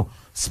webiti so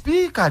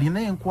sipiika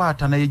alina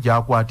enkwata naye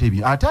gyakwata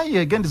ebyo ate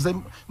yegendeze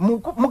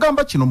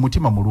mugamba kino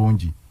mutima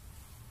mulungi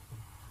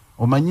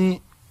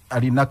omanyi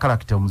alina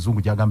karakita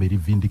omuzungu gyagamba eri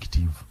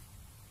vindictive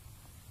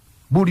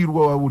buli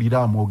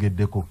lwawulira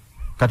amwogeddeko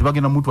kati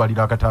bagenda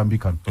mutwalira akatambi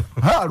kano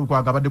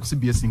Lukwago abadde ku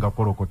CBS nga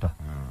kolokota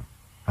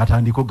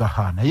atandiko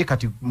gaha naye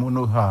kati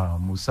muno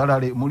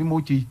musalale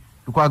mulimu ki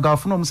Lukwago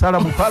afuna omusala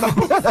mu pala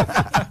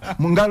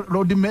munga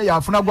Lord Mayor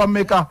afuna gwa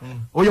meka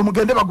oyo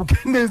mugende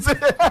bagukendeze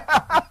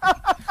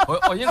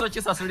oyinza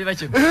kisasulira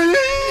kino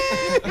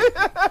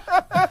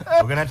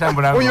ogena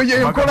tambula oyo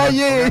yenkola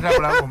ye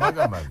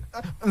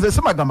nze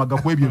semagamaga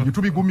ku ebyo byo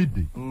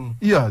tubigumidde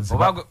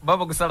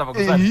baba gusala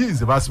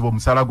yize basiba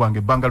omusala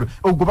gwange bangalo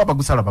ogwo baba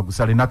gusala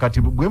bagusale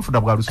nakati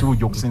bwenfuna bwa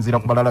lusuujo okusinzira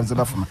ku balala ze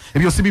bafuna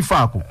ebyo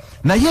sibifaako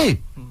naye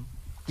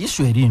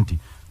issue eri nti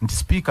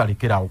speaker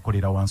lekera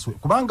okolera wansi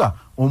kubanga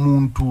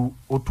omuntu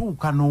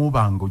otuuka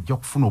n'obanga ojja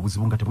kufuna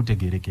obuzibu nga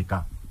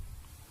tebutegeerekeka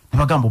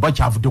nebagamba oba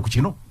kyavudde ku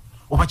kino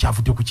oba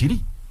kyavudde ku kiri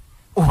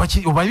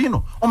oba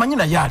bino omanyi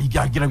naye ali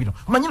byagira bino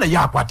omanyi naye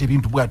akwata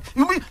ebintu bwati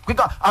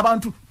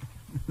abantu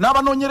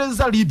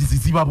n'abanoonyereza leads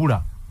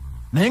zibabula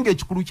naye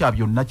ng'ekikulu kya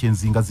byonna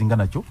kyenzingazinga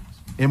nakyo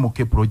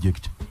MK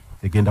project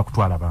egenda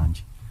kutwala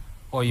bangi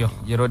oyo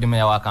ye road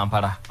mayor wa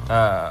Kampala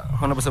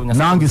hona busabunya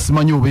nange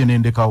simanyi obe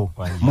nendekawo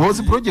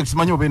muhozi project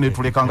simanyi obe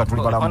netuleka nga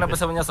tuli balamu hona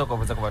busabunya soko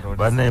buza kubatonda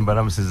bana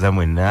embala musiza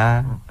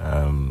mwenna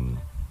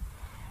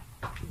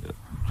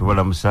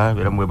tubala musa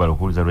era mwe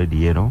balokuza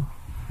ready yeno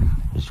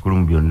ekikulu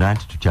mu byonna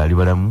nti tukyali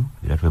balamu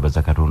era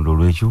twebaza Katonda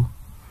olwekyo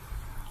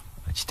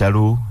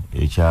kitalo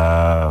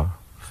ekya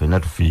fena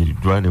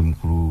tufiiridwa ne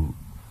mukulu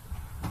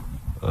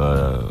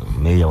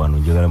meya wano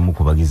njagala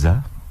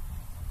mukubagiza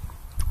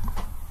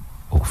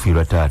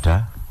okufiirwa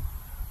taata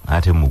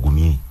ate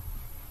mugumye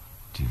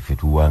tife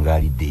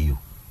tuwangaliddeyo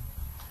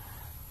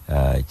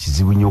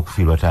kizibu nnyo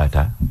okufiirwa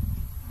taata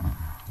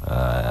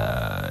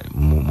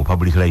mu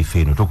public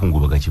life eno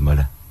tokungubaga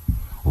kimala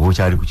oba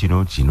okyali ku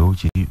kino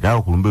kiri naawe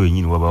okulumbe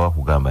wenyini waba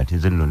wakugamba nti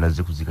nze nno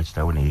nazze kuzika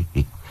kitawo naye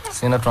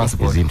sina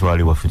transport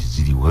ezintwale waffe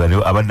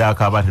tiziriwo abadde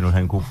akaaba ate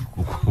notandika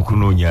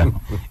okunoonya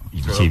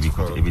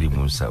ebiri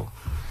mu nsawo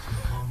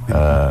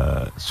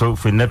so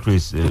fenna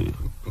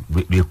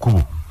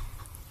lyekkubo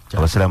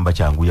abasiraamu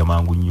bakyanguya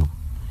mangu nnyo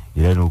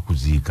era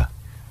n'okuziika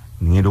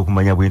ngenda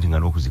okumanya bwe nti nga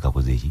n'okuziika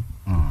koze eki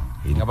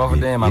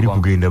eri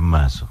kugenda mu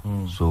maaso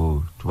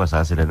so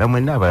tubasaasira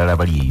namwenna abalala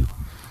bali eyo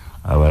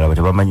abalala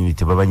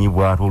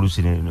tebamanyibwa ate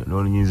oluusi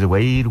n'olunyinzibwa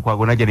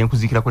Lukwago najja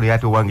nenkuzikirako naye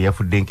ate owange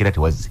yafudde enkera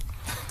tewazze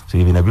so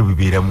ebyo nabyo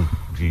bibeeramu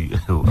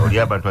oli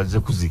abantu azze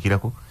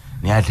kuziikirako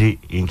naye ate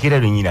enkera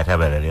nenyini ate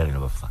abalala era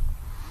nebafa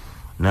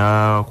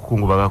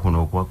nakukungubaga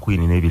kuno okwa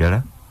Queen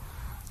n'ebirala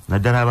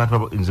naddala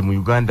abantu nze mu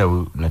Uganda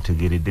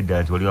nategeeredde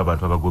ddala nti waliwo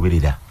abantu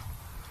abagoberera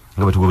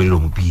nga batugoberera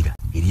omupiira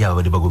eri abo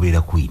badde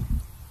bagoberera Queen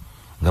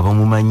nga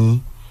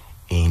bamumanyi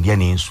endya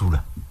n'ensula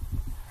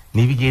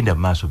n'ebigenda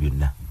mu maaso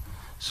byonna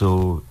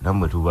so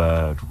nammwe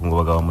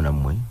tukungubaga wamu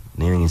nammwe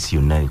naye ensi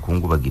yonna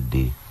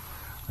ekungubagidde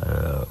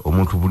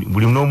omuntu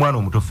buli n'omwana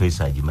omuto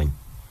feesi agimanyi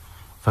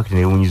fakiti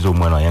newunyiza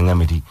omwana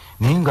wayaŋŋambe ti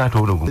naye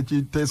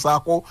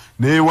ngaatokiteesaako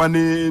neewa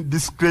ne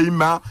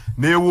disclaimer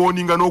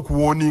neewoninga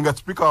n'okuwoninga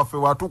sipiika waffe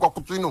watuuka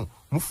ku kino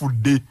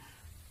mufudde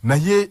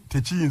naye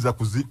tekiyinza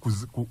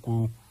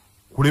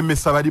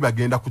kulemesa bali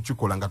bagenda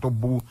kukikola nga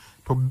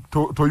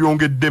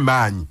toyongedde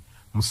maanyi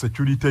mu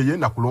security ye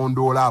na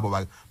kulondoola abo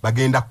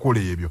bagenda kukola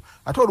ebyo.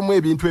 Ate olumu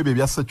ebintu ebyo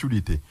ebya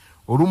security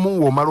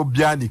olumu womala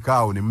obyandika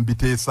awo ne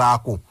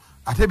mubiteesaako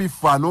ate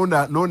bifa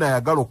noona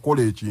ayagala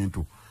okukola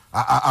ekintu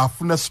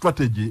afuna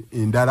strategy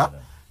endala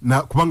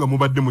na kubanga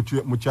mubadde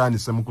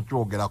mukyanise mu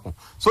kukyogerako.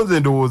 So nze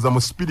ndowooza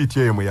mu spirit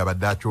eyo mwe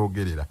yabadde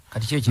akyogerera.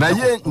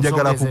 Naye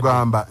njagala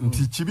kugamba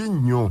nti kibi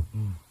nnyo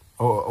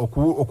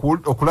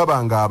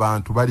okulaba nga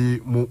abantu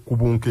bali ku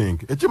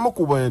bunkenke. Ekimu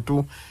ku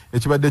bintu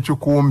ekibadde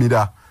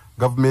kikuumira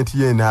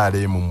gavumenti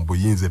y'NRM mu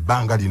buyinza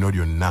ebbanga lino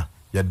lyonna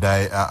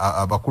yadde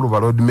abakulu ba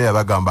road mayor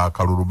bagamba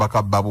akalulu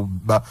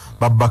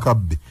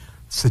babbakabbe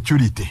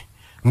security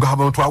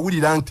ng'abantu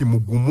awulira nti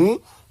mugumu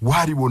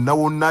wali wonna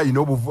wonna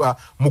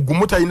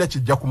mugumu talina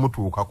kijja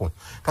kumutuukako.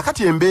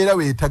 Kakati embeera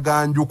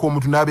weetaganjuka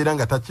omuntu n'abeera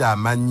nga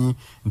takyamanyi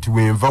nti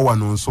wenva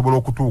wano nsobola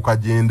okutuuka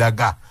gye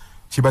ndaga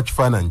kiba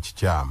kifaananyi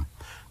kikyamu.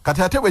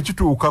 Kati ate bwe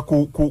kituuka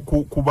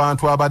ku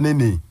bantu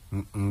abanene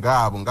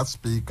ng'abo nga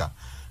sipiika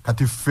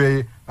kati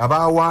ffe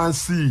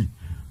abawansi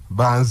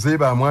banze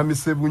bamwami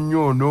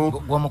Sebunyoono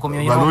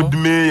ba road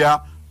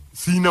mayor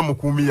siina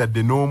mukuumi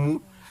yadde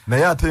n'omu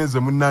naye ate nze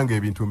munnange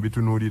ebintu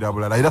mbitunuulira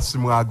bulala era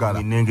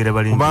simwagala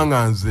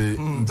kubanga nze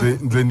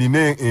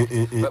nine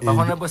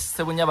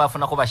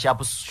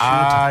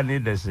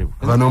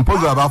bano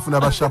mpozi abaafuna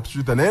ba sharp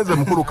shooter naye nze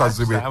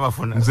mukulukazi bwe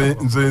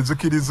nze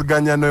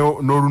nzikiriziganya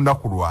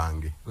n'olunaku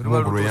lwange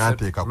Mungu lwe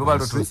yanteeka ku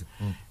nsi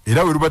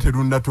era we luba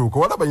terunnatuuka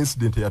walaba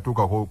incident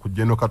eyatuukako ku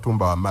General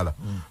Katumba Wamala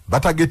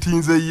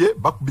batagetinze ye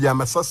bakubye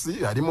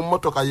amasasi ali mu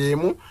mmotoka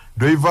y'emu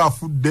driver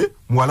afudde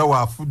muwala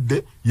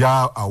waafudde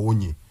ya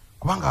awonye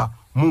kubanga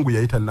Mungu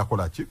yayita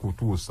nakola ki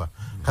kutuusa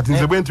kati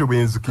nze bwentyo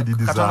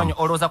bwenzikiririza katonyo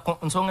oloza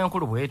nsonga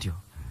enkulu bwetyo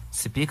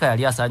sipiika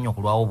yali asaanye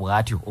okulwawo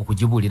bwatyo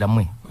okujibulira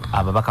mwe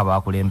ababaka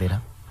bakulembera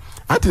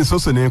ati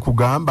nsose ne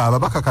kugamba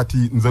ababaka kati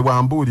nze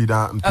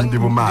bwambuulira mpindi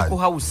bumaali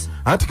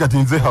ati kati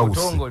nze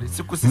house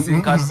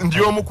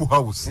ndiyo mu ku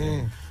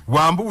house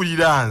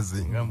wambuulira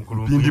nze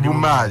mpindi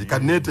bumaali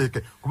kati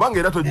neteeke kubanga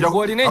era tojja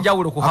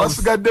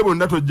abasigadde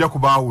bonna tojja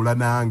kubaawula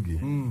nange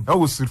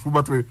house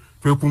tuba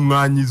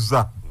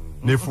twekuŋŋaanyiza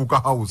nefuuka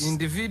house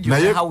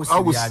naye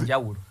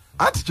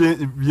ati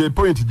ye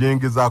point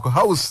jengezaako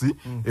house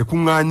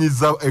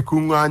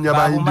ekuŋŋaanya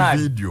ba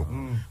individual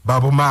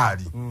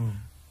babumaali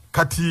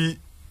kati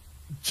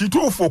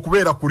kituufu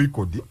okubeera ku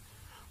record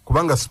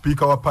kubanga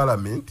speaker wa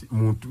parliament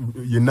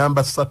ye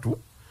namba 3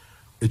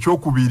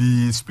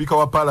 ekyokubiri speaker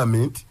wa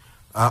parliament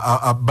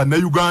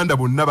bannayuganda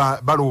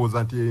bonna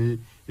balowooza nti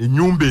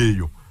ennyumba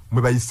eyo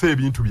mwe bayise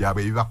ebintu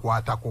byabwe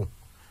ebibakwatako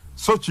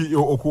so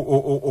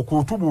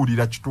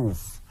okutubuulira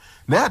kituufu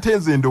naye ate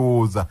nze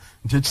ndowooza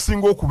nti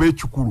ekisinga okuba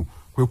ekikulu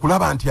kwe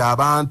kulaba nti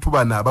abantu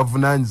bano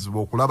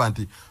abavunaanyizibwa okulaba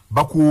nti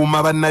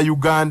bakuuma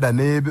bannayuganda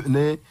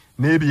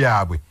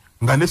n'ebyabwe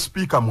nga ne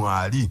speaker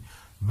mwali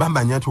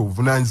bamanya nti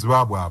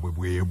obuvunaanyizibwa bwabwe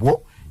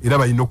bwebwo era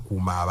balina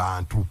okukuuma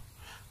abantu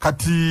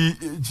kati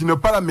kino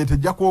parliament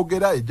ejja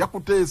kwogera ejja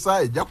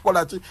kuteesa ejja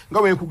kukola ki nga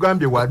bwe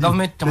nkugambye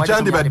wali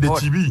tekyandibadde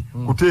kibi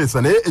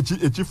kuteesa naye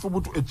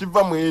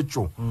ekiva mu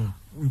ekyo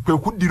kwe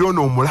kuddira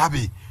ono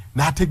omulabe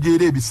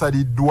n'ategeera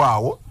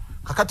ebisaliddwawo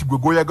kakati gwe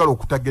goyagala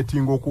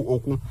okutagetinga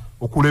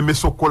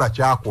okulemesa okukola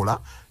kyakola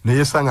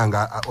neyesanga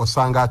nga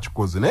osanga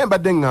akikoze naye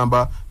mbadde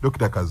ngamba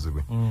Dr.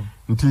 Kazibwe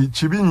nti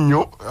kibi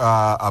nnyo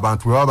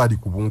abantu bwe baba bali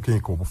ku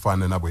bunkenke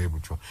obufaanana bwe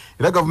butyo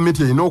era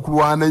gavumenti erina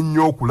okulwana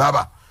nnyo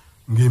okulaba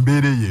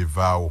ng'embeera eyo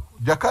evaawo.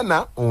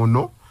 Jakana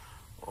ono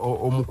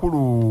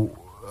omukulu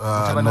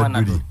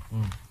naduli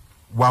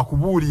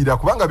wakubuulira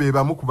kubanga be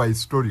bamu ku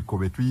bahistorico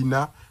be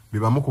tulina be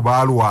bamu ku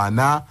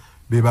baalwana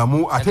be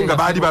bamu ate nga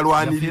baali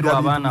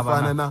balwanirira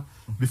bintu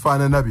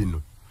bifaanana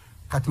bino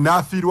kati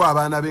n'afiirwa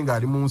abaana be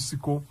ng'ali mu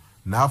nsiko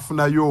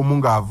n'afunayo omu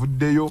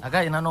ng'avuddeyo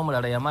agayina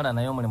n'omulala yamala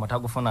naye omulimu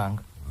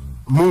tagufunanga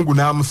Mungu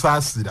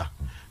n'amusaasira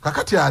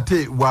kakati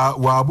ate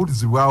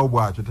waabulizibwawo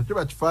bwakyo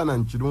tekiba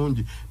kifaananyi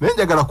kirungi naye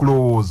njagala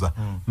kulowooza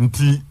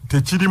nti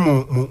tekiri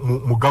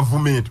mu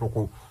gavumenti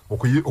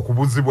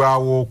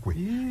okubuzibwawo kwe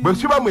bwe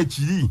kibamu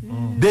ekiri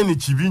then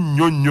kibi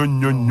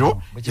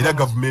nnyo era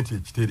gavumenti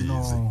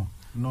ekitereeze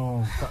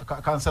no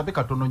kansabe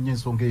katono nnyo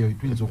ensonga eyo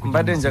tuyinza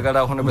mbadde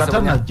njagala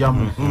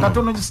okunajamu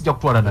katono nnyo sijja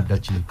kutwala na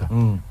ddakiika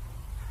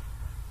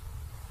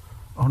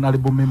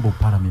honorable member of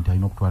parliament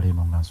alina okutwala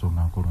eno nga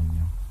nsonga nkulu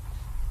nnyo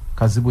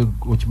Kazibwe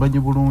okimanyi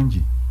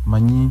bulungi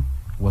manyi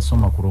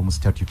wasoma ku Rome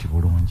statute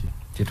bulungi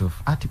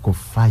kituufu article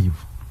 5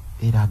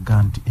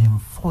 eraga nti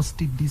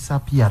enforced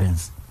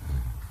disappearance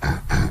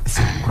is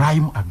a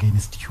crime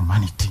against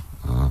humanity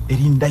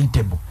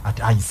indictable at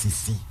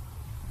ICC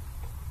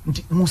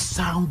nti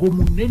musango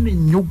munene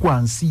nnyo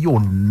gwa nsi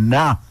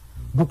yonna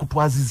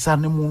gukutwazisa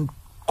ne mu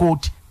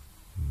court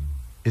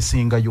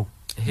esingayo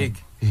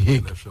Hague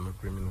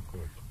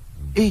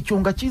ekyo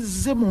nga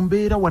kizze mu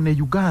mbeera wane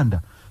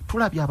Uganda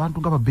tulabye abantu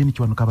nga babeni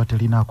kiwanuka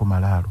batalinaako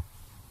malaalo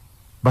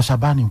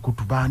bashabani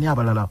nkutubani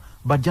abalala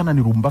bajjana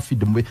ni rumba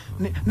fide mwe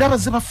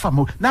n'abaze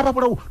bafamu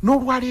n'ababulawo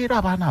n'olwaleero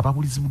abaana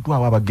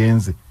ababulizibuddwawo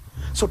abagenze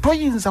so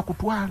toyinza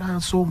kutwala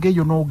nsonga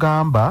eyo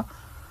n'ogamba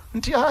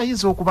nti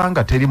ayinza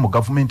okubanga teri mu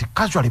gavumenti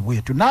casually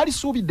bwetu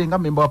n'alisuubidde nga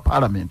member wa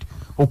parliament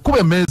okuba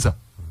emmeeza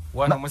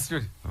wano mu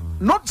studio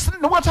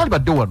nobwatali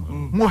badde wano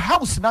mu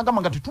house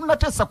n'agamba nga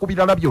tetunnateesa ku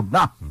birala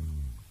byonna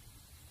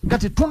nga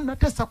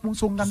tetunnateesa ku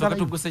nsonga ndala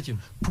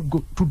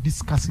to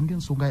discussing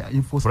ensonga ya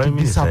enforced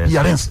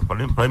disappearance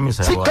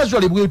si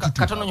casually bwetu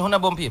katono nyona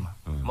bompima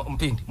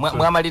mpindi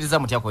mwamaliriza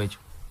mutyako ekyo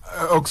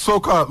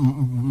okusooka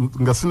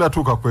nga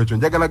sinatuuka ku ekyo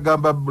njagala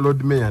gamba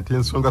Lord Mayor nti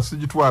ensonga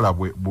sigitwala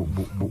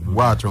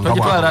bwatyo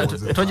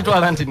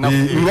togitwala nti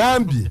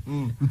ngambye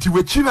nti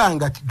bwe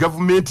kibanga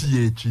gavumenti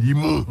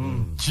yekirimu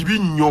kibi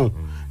nnyo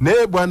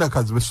naye bwana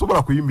kazi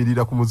besobola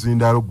kuyimirira ku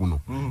muzindaalo guno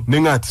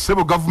nenga nti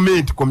sebo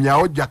gavumenti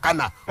komyawo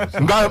Jakana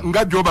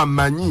nga gyoba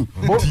mmanyi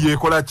nti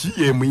yekola ki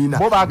yemuyina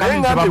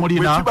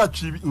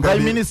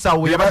prime minister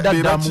we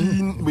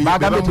yabaddamu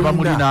bagambe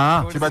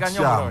tebamulina kiba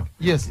kikyamu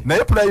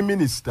naye prime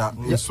minister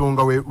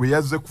ensonga we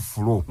yazze ku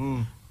fulo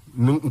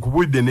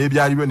nkubulidde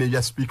n'ebyaliwo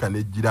n'ebya speaker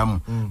n'ejjiramu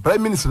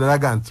prime minister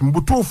nalaga nti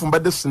mbutuufu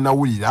mbadde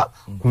sinawulira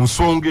ku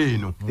nsonga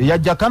eno eya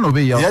Jakana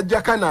oba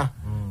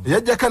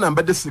eya Jakana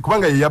mbadde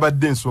kubanga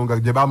yeyabadde ensonga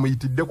gye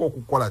bamuyitiddeko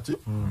okukola ki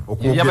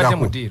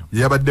okwogerako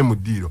yeyabadde mu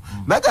ddiiro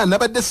naga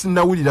nabadde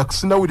sinawulira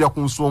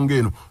ku nsonga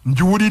eno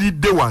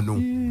ngiwuliridde wano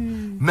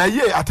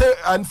naye ate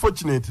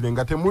unfortunately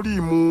nga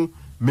temuliimu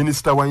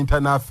minister wa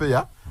internal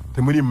affair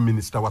temuliimu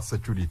minister wa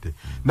security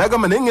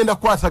nagamba naye ngenda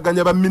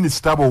kukwataganya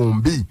baminisita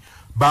bombi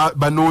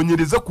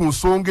banoonyereze ku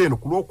nsonga eno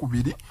ku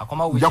lwokubiri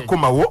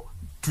njakukomawo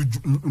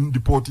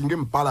reporting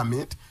mu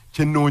parliament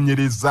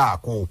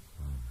kyenoonyerezaako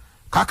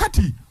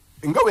kakati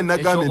nga we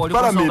nagambye nti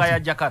parliament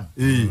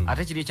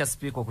ate kiri ekya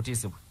speaker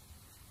okutiisibwa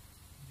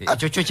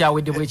ekyo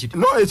kyawedde bwe kityo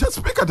no ekya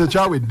speaker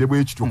tekyawedde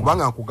bwe kityo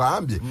kubanga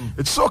nkugambye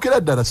ekisookera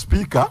ddala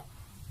speaker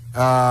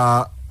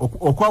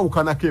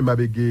okwawukanako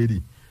emabega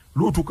eri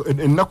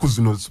ennaku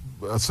zino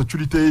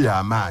security ye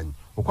y'amaanyi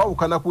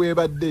okwawukana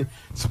kwebadde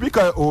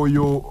speaker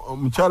oyo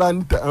mukyala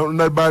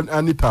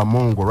Anita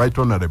Amongo right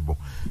honorable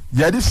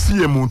yali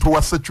siye muntu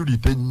wa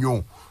security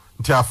nnyo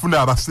nti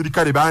afuna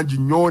abasirikale bangi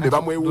nnyo ne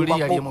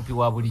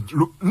bamwewubako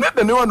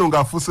nedda ne wano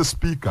ng'afuuse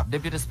speaker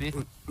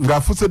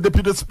ng'afuuse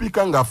deputy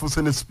speaker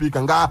ng'afuuse ne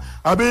speaker nga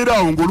abeera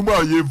awo ng'olumu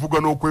yeevuga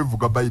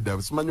n'okwevuga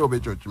baida simanyi oba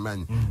ekyo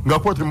kimanyi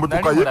ng'akwata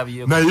emmotoka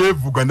ye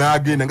nayeevuga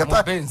n'agenda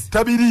nga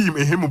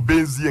tabiriimu mu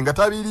benzi ye nga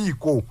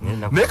tabiriiko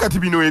naye kati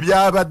bino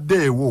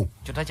ebyabaddeewo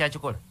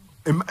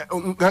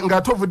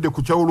ng'ate ovudde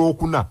ku kyawulo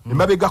okuna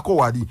emabegako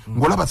wali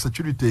ng'olaba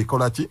security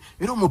ekola ki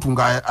era omuntu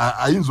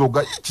ng'ayinza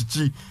oga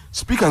kiki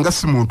speaker nga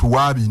si muntu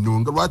wa bino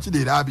nga lwaki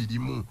leero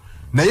abirimu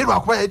naye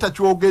lwakuba yali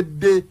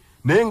takyogedde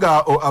naye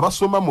nga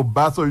abasoma mu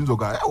baasa oyinza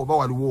oga oba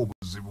waliwo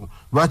obuzibu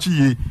lwaki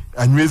ye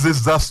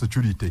anywezezza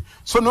security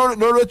so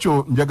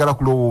n'olwekyo njagala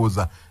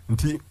kulowooza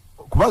nti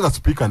kubanga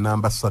speaker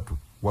namba 3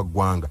 wa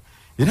ggwanga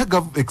era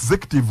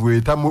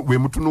executive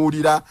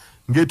wemutunuulira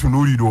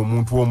ng'etunuulira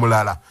omuntu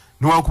omulala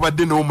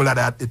newankubadde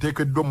n'omulala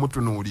eteekeddwa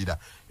omutunuulira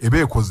eba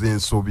ekoze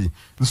ensobi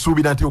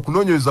nsuubira nti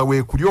okunoonyereza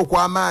weekuli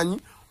okw'amaanyi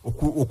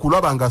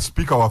okulaba nga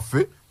speaker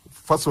waffe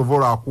first of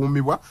all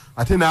akuumibwa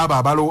ate n'abo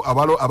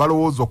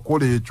abalowooza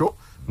okukola ekyo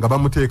nga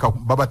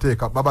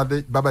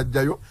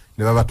babajjayo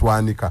ne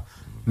babatwanika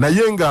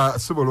naye nga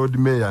Civil Lord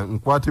Mayor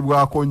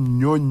nkwatibwako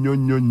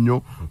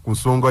nnyo ku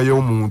nsonga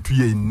y'omuntu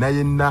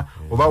yenna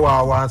oba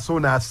wawansi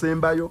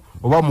n'asembayo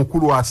oba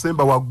mukulu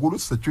asemba waggulu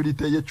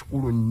security ye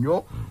kikulu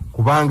nnyo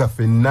kubanga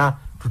ffenna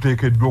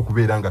tuteekeddwa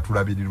okubeera nga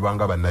tulabirirwa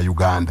nga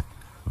bannayuganda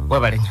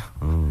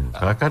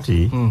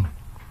kakati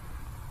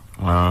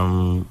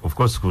of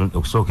course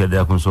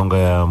okusookedera ku nsonga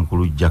ya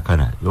mukulu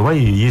Jakana oba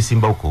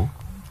yeesimbako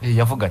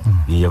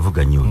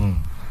yavuga nnyo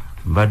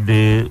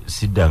mbadde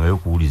siddangayo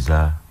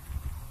kuwuliza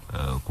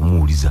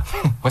kumuuliza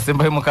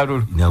wasembayo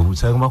mukalulu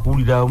nawusanga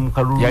makuulira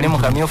mukalulu yali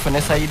mukamyofu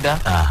ne Saida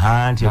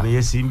nti abe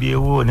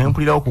yesimbyewo ne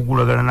mpulira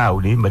okugulagana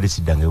naawe naye mbadde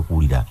siddangayo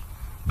kuwulira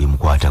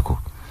bimukwatako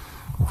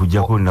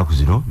okujjako ennaku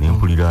zino ne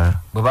mpulira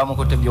bwe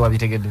bamukutte byo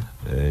wabitegedde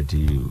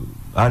ti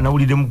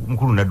nawulidde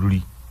mukulu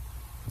naduli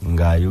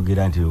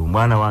ng'ayogera nti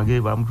omwana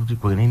wange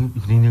bamututikwa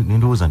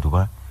nendowooza nti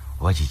oba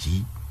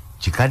kiki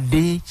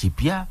kikadde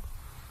kipya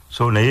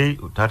so naye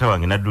taata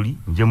wange naduli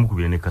nje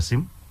mukubira ne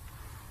Kasimu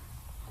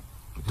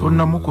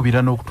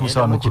tonnamukubira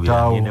n'okutuusa wano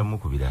kitaawo ngenda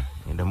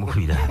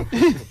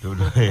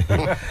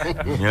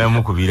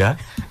mukubira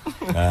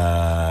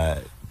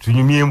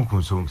tunyumyemu ku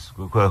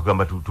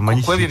nsonga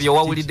tumanyi ebyo bye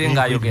wawulidde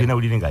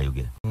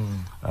ng'ayogera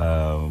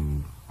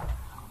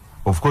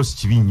of course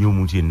kibi nnyo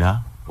omuntu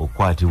yenna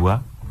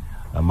okukwatibwa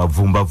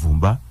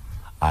amavumbavumba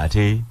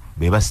ate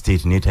beba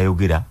state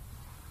netayogera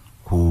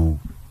ku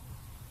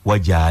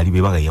wajaali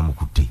beba nga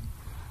yamukutte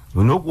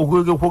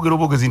okwogera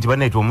obwogezi nti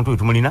bannaite omuntu oyo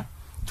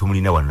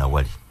tumulina wano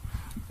nawali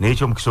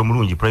n'ekyo omukisa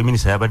omulungi prime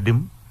minister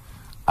yabaddemu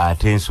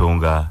ate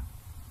ensonga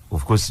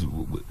of course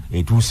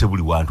etuuse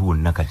buli wantu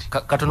wonna kati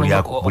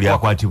buli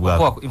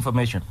akwatibwako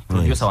information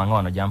producer wange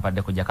wano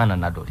jampadde ku Jakana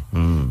naduli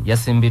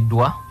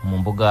yasimbiddwa mu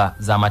mbuga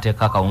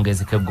z'amateeka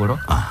akawungezi k'eggolo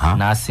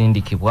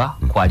n'asindikibwa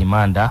ku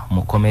alimanda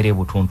Mukomera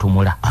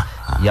butuntumula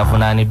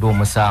yavunaaniddwa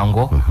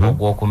omusango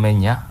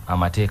ogw'okumenya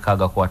amateeka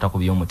agakwata ku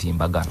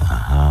by'omutimbagano.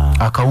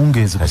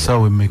 Akawungeezi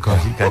kusaawa emmeka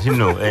kati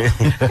nno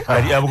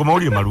kati ago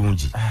mawulire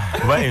malungi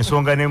kuba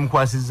ensonga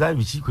n'emukwasizza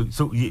biki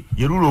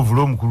ye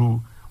lulovulo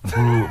omukulu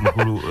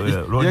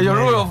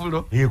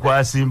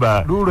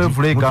kwasimba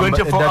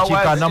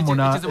eddakiika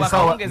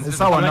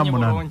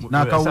 48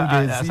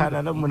 n'akawungeezi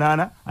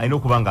alina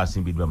okuba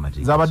ng'asimbiddwa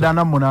amateeka zabadde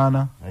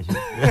 48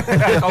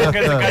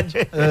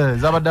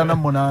 zabadde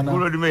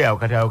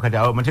 48 kati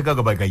amateeka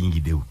ago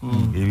bagayingiddewo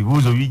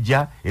ebibuuzo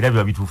bijja era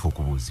biba bituufu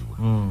okubuuzibwa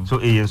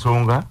so eyo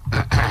ensonga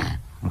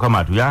mukama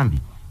atuyambi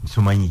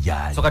tumanyi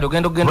gyali so kati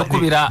ogenda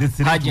okubira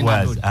haji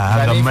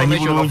naduli manyi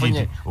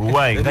bulungi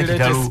owaye nga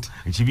kitalo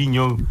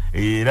ekibinyo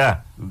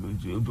era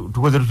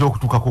tukoze tutya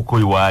okutuukako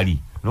koyi waali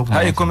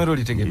ikomero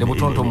litegedde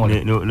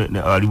butontomole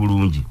ali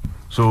bulungi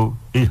so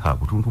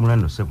butuntumula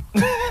nno sebo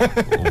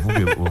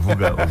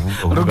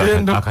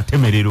ovuga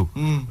akatemerero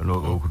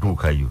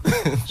okutuukayo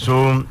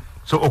so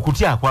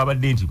okutya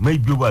kwabadde nti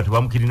maybe bwatu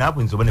bamukirina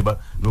apo nsoba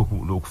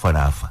n'okufa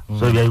n'afa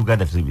so ebya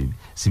Uganda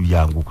si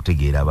byangu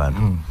okutegeera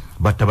abantu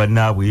batta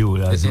bannaabwe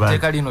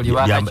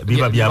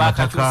biba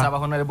byamataka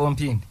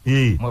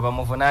mwe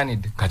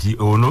bamuvunaanidde kati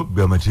ono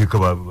byamateeka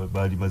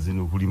baali maze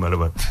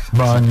n'okulimala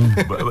baani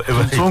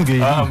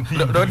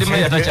Lord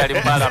Mayor takyali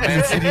mu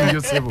parliament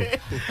siriyo sebo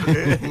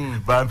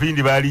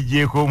bampindi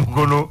baaligyeko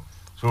omukono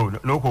so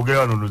n'okwogera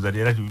wano ndoza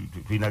era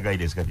tulina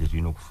guidance kati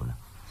tulina okufuna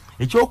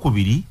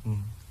ekyokubiri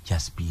kya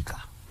speaker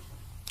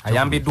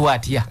ayambiddwa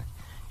atya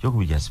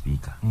ekyokubiri kya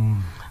speaker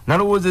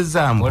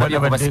nalowoozezaamu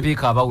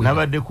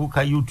nabadde ku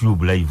ka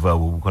YouTube live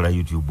abo obukola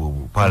YouTube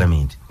obu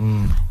parliament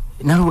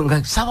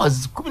nga sawa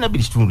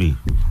 12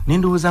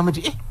 nendowoozaamu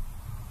nti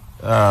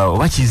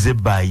oba kize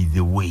by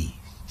the way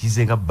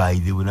kizenga by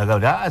the way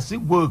nagamba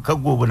sigwe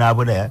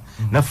kagobonaabona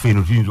naffe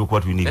eno tuyinza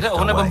okuba tulina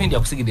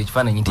akusigidde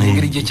ekifaananyi nti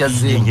engeri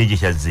gye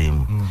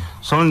kyazzeemu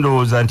so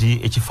ndowooza nti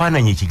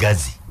ekifaananyi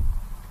ekigazi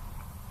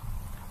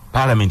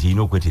parliament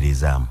erina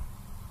okweterezaamu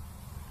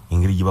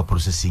engeri gye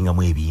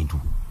baprocesingamu ebintu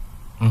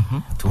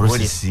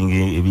processing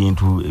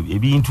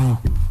ebintu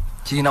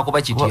kirina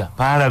kuba kitya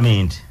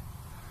parliament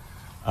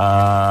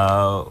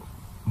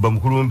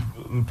bamukulu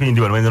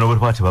mpindi bano bayinza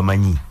n'okuba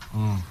tebamanyi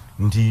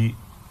nti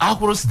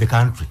across the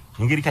country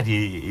engeri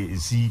kati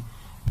si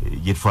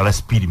gyetutwala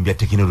speed mu bya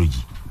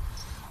technology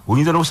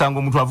oyinza n'okusanga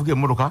omuntu avuga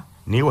emmotoka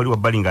naye wali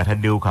wabbali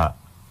ng'ataddewo ka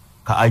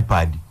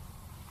ipad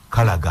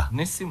kalaga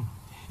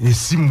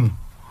n'essimu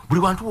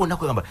buli bantu bonna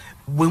kwegamba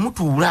bwe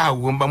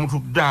mutuulaawo mba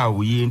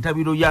mutuddeawo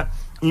yentabiro ya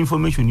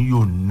information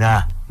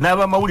yonna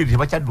n'abamawulire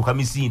tebakyadduka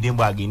misinde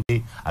mbw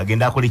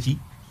agenda akole ki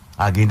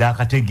agenda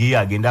akatege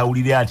agenda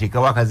awulire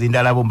ateekawo akazende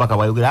alabo mbaka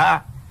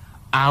bayogera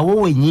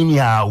awo wennyini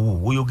awo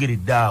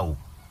woyogeredde awo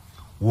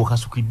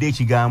wokasukidde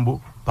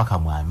ekigambo paka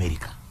mu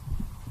America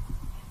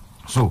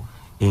so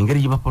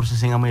engeri gye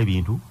baprocesingamu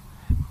ebintu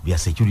bya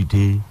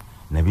security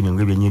nabino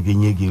ngebe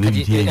nyegenyege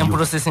ebyo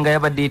processing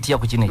yabadde etya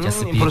ku kino ekya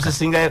speaker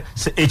processing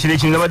ekire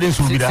kintu nabadde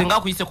nsubira singa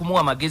kuyise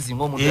kumuwa magezi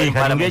ng'omuntu ali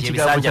parliament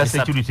ebisanja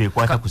security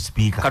kwata ku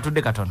speaker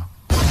katudde katono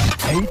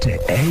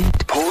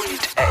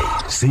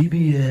 88.8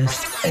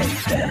 CBS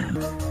FM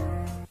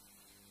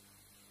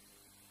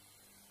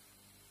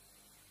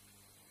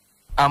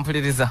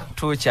ampuliriza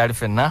tukyali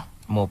fenna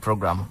mu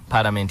program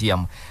parliament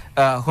yamu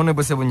Hon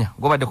Busebunya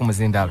gobadde ku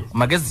muzindalo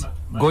magezi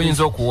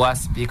goyinza okuwa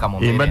speaker mu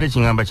mbere mbadde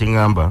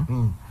kingamba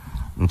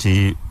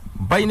nti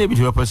bayina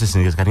ebintu bya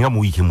processing kati nga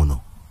mu wiki muno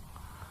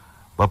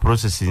ba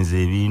processing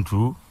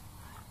ebintu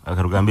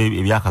akarugambe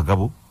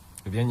ebyakagabo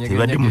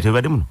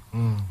tebadde muno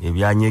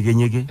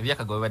ebyanyegenyege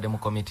ebyakagabo bibadde mu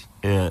committee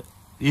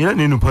era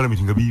neno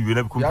parliament nga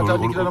bibera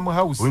yatandikira mu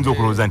house oyinza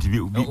okulowooza nti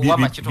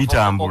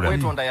bitambula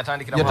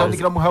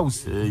yatandikira mu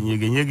house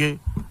nyegenyege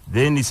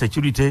then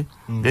security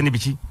then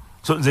biki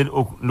so then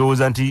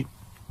ndowooza nti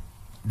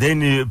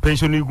then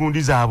pension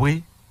gundi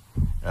zaabwe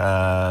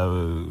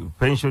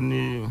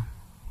pension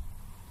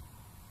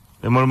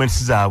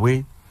emoluments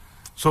zaabwe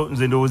so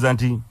nze ndowooza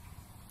nti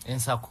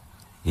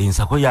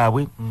ensako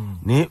yaabwe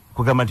ne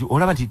kugamba nti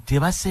olaba nti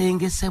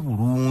tebasengese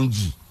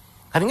bulungi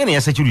kati ngene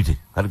ya security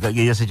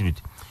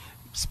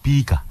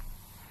speaker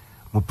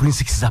mu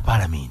principles za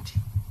parliament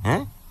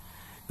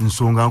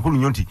nsonga nkulu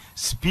nnyo nti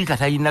speaker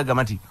talina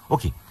gamba nti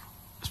okay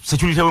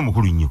security we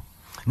mukulu nnyo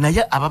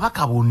naye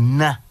ababaka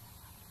bonna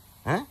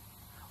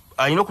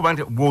alina okuba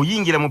nti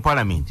bw'oyingira mu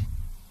parliament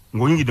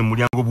ng'oyingidde mu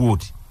mulyango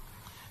bwoti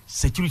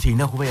security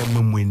erina kuba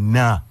yammwe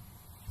mwenna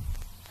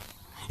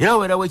era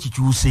wabeerawo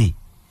ekikyuse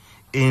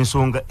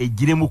ensonga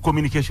ejjire mu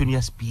communication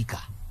ya speaker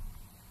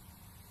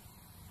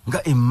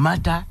nga a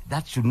matter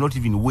that should not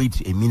even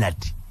wait a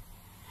minute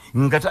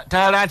nga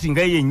taalaati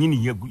nga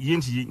yennyini ye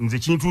nti nze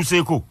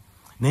kintuuseeko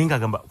naye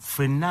ng'agamba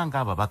ffenna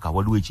ng'ababaka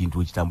waliwo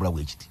ekintu ekitambula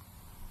bwe kiti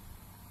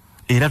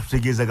era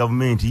tutegeeza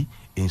gavumenti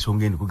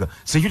ensonga endikuga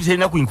security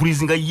erina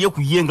kuinkurizinga ye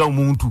kuyenga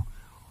omuntu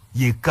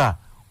yekka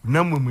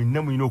nammwe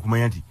mwenna mulina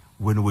okumanya nti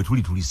weno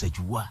wetuli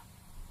tulisekiwa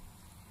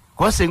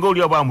kuba senga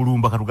oli aba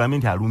amulumba katugambe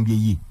nti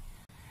alumbye ye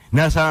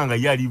n'asanga nga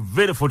ye ali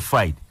very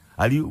fortified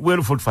ali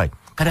well fortified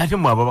kati ate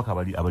mu ababaka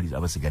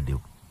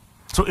abasigaddewo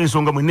so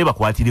ensonga mwe neba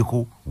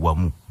kwatireko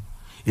wamu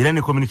era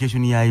ne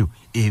communication yayo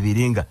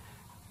eberenga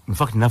in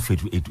fact naffe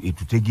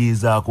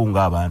etutegeezaako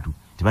ng'abantu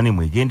tebane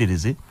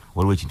mwegendereze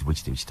waliwo ekintu bwe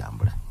kitebe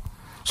kitambula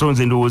so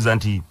nze ndowooza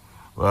nti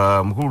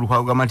mukulu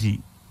Lukwago gamba nti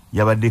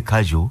yabadde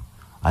casual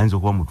ayinza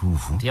okuba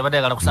mutuufu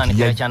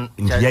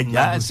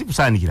si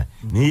kusaanikira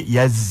naye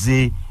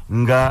yazze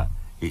nga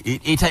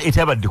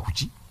etabadde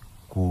kuki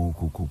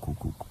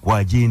ku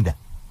agenda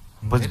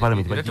nga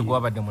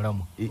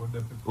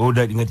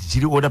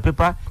kiri order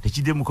paper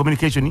tekidde mu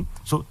communication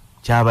so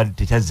kyabadde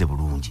tekyazze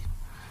bulungi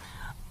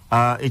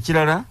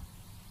ekirala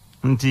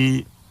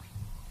nti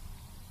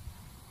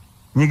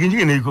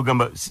nyegenyege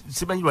nekugamba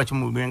sibanyi lwaki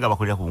mubenga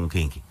bakolera ku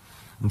bunkenke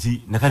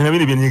nti nakati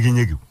nabine bya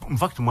nyegenyege in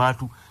fact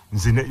mwatu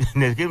nze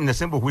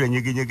nasemba okuya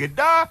nyegenyege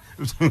da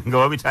nga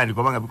wabitandi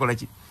kubanga bikola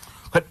ki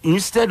but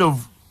instead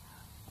of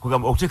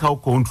kugamba okutekawo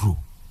control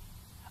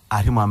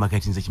ate mu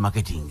marketing nze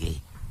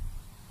kimarketing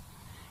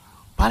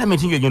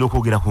parliament ngegenda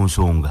okwogera ku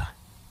nsonga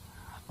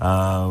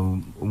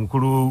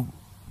omukulu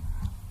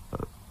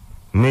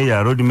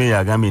mayor road mayor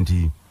agambye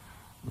nti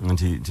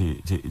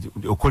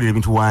okolera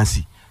ebintu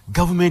wansi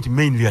government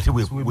mainly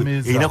atebwe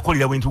ina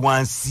kolera bintu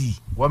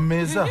wansi wa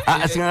meza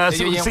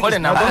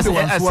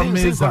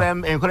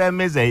enkola ya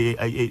meza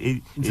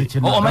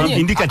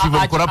indicative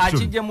of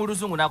corruption akije mu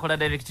luzungu nakola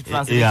direct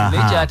translation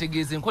neche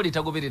ategeze enkola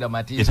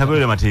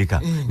itagoberera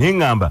mateeka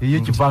nengamba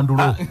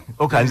ekivandulo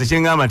okanze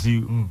kyengamba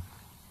nti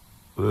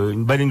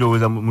bali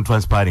ndowooza mu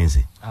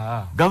transparency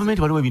government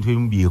waliwo ebintu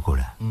ebimu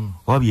byekola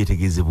oba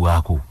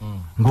byetegezebwako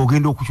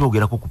ng'ogenda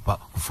okukyogerako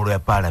ku floor ya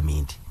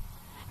parliament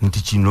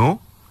nti kino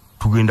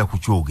tugenda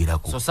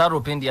kukyogerako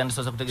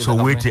so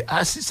wete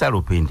asi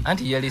saropendi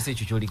anti yalese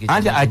ekyo kyolike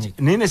anti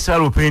nene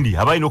saropendi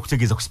abalina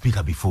okutegeeza ku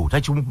speaker before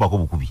takimukubako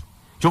bukubi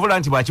kyovola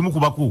nti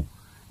bakimukubako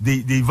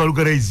they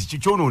vulgarize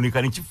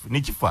kyonooneka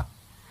nekifa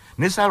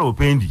ne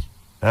saropendi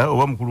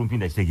oba mukulu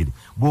mpinda kitegere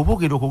bw'oba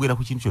ogenda okwogera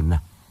ku kintu kyonna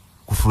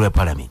ku floor ya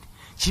parliament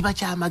kiba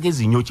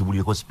kyamagezi nnyo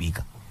kibulireko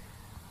speaker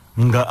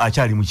nga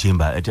akyali mu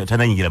kyemba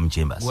tananyingira mu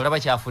chambers olaba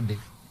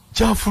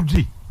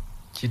kyafudde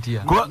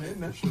kitia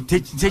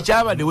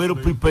tekyabadde well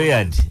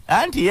prepared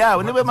anti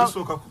yawe ne bema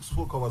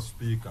soka wa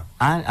speaker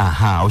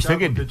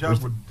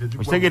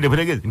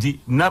okitegedde nti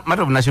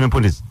matter of national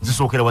importance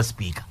zisookera wa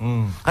speaker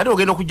kati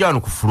ogenda okujja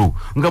wano ku flow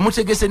nga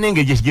mutegese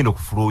n'engeri ekigenda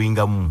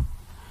okuflowingamu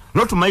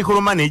not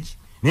micromanage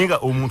naye nga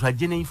omuntu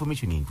ajje ne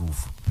information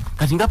entuufu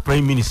kati nga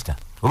prime minister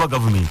oba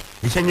government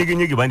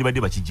ekyanyegenyege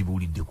bandibadde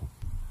bakigibuuliddeko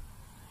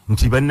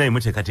nti bannaye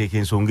muteekateeka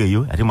ensonga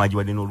eyo ate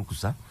mwagibadde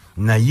n'olukusa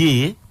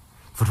naye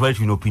fe twali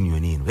tulina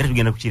opinion eno era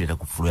tugenda kukireeta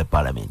ku floor ya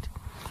parliament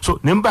so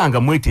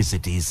nembanga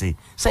mweteeseteese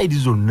saidi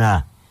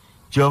zonna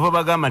kyebava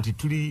bagamba nti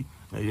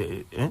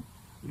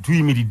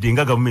tuyimiridde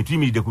nga gavumenti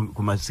tuyimiridde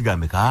ku masiga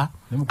ameka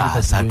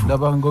asatu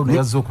ndabanga ono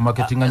yazze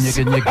okumaketinga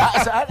nyegenyege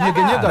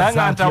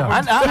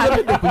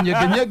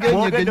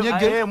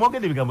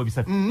mwogedde ebigambo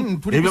bisatu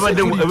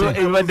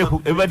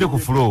ebibadde ku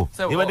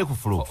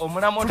floor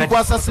ku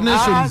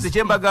assassinations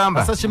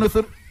kyembagamba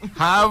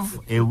have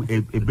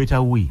a better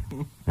way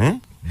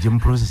gye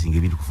processing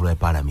ebintu ku floor ya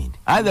parliament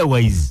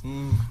otherwise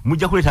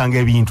mujja kuletanga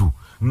ebintu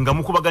nga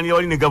mukubaganira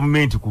wali ne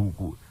government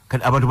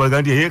abantu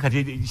bagandi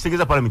kati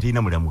kitegeeza parliament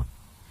erina mulamwa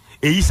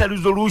eyisa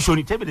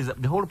resolution tebeleza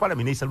the whole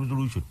parliament eyisa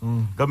resolution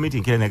government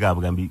nkera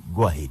nagabugambi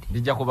go ahead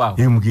dijja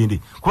kubawo mugende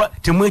kuba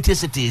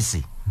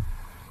temweteeseteese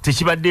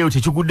tekibaddeyo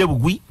tekigudde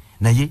bugwi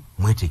naye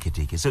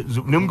mweteeketeeke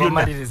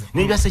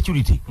nebya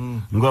security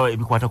nga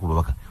ebikwata ku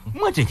babaka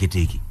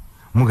mweteeketeeke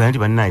mugamba nti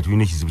bannaye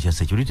tulina ekizibu kya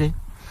security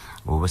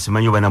oba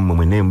simanyi oba nammwe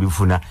mwennaye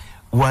mubifuna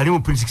wali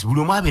mu principles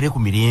buli omu abeere ku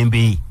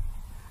mirembe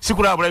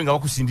sikulaba bulabi nga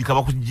bakusindika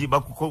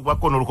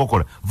bakona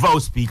olukokola vaawo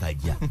speaker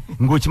ajja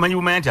ng'okimanyi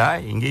bumanya nti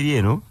engeri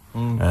eno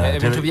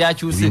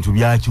ebintu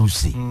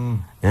byakyuse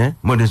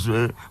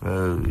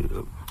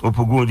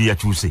opugundi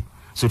yakyuse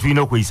so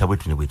tulina okweyisa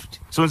bwetu ne bwetuti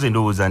so nze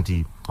ndowooza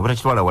nti obata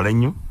kitwala wala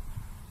nnyo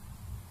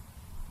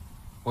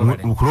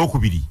ku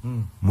lwokubiri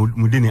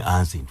mudde ne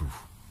ansa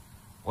entuufu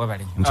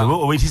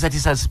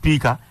obwetiisatiisa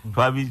speaker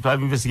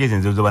twabinvestigate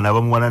nze bana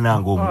bamuwana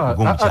nange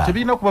og'omukyala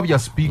tebirina kuba bya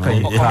speaker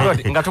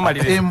nga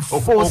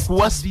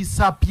tumaliriza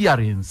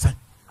disappearance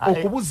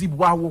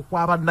okubuzibwawo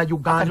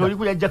kw'abannayuganda oli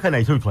kulya Jakana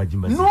ekyo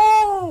twagimbaza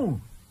no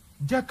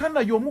Jakana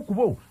y'omu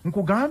kubo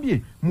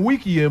nkugambye mu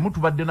wiiki yemu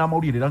tubadde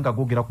n'amawulire era nga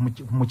googera ku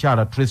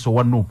mukyala Trace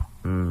owa Nuupu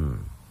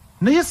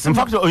naye in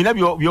fact olina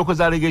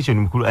byokoze allegation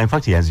mukulu in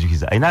fact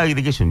yanzijukiza alina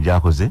allegation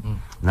gyakoze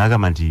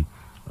n'agamba nti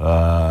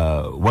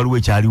waliwo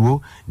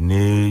ekyaliwo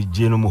ne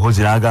Jeno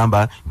Muhozi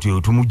n'agamba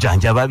nti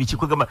tumujjanjaba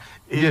bikikwegamba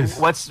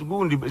what's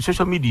gundi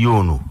social media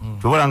ono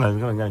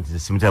tobalanga nti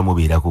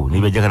simutamubeerako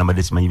nebya Jakana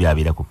mbadde simanyi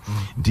byabeerako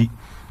nti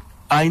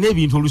alina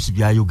ebintu olusi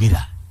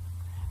byayogera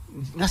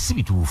nga si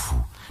bituufu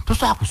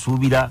tosobola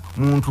kusuubira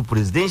muntu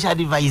presidential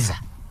advisor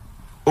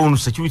on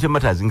security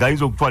matters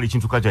ngayinza okutwala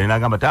ekintu kajja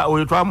n'agamba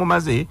oyo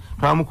twamumaze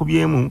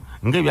twamukubyemu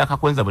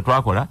ng'ebyakakwenza bwe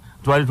twakola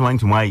twali tumanyi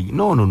nti mwayi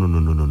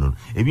no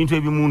ebintu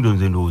ebimundu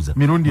nze ndowooza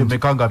mirundi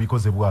emeka nga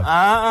abikoze bwati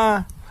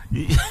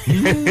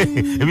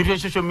Ebintu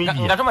social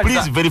media.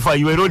 Please verify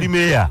you are road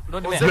mayor. You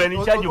are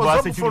in charge of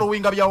our security.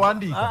 Following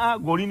abyawandiika.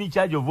 Goli in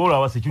charge of all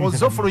our security.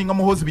 Ozo following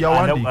muhozi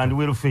byawandiika. And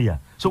welfare.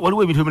 So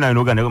waliwo ebintu bina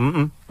n'oganda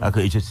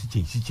ekyo si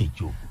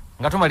kyekyo.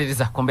 Nga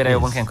tumaliriza ku mbeera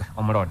y'obunkenke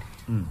omulonde.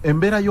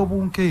 Embeera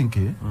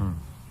y'obunkenke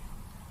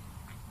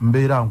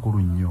mbeera nkulu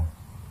nnyo.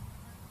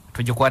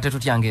 Tugikwate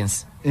tutya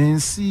ng'ensi.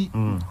 Ensi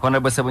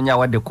Honorable Sebunya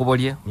awadde ekkubo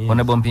lye,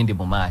 Honorable Mpindi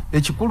Bumaali.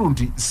 Ekikulu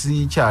nti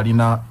si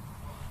kyalina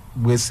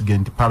bwesige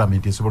nti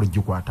parliament esobola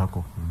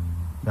ogikwatako.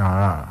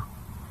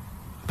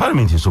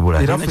 Parliament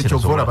esobola era ffe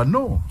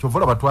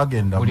kyovola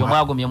batwagenda buli omu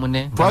agumye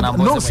munne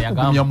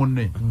kugumya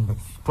munne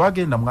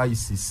twagenda mu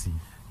ICC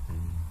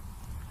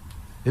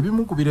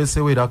ebimu ku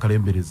bireesewo era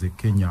akalembereze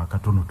Kenya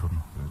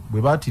akatonotono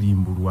bwe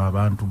baatirimbulwa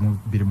abantu mu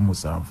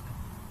 2007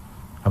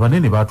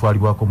 abanene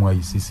baatwalibwako mu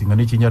ICC nga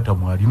n'ekinyata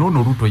mwali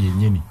noono Ruto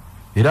yennyini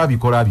era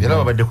abikola era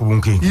babadde ku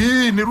bunkenke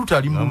ne Ruto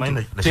ali mu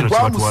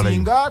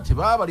tegwamusinga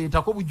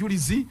tebabaleetako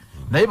bujulizi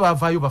naye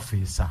baavaayo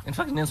bafeesa. In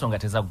fact n'ensonga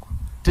tezaggwa.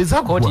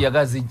 Kooti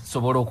yagazi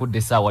sobola okudda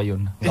essaawa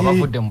yonna nga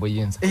bavudde mu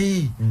buyinza.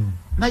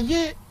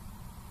 Naye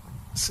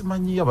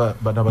simanyi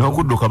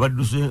n'okudduka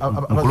badduse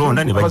mu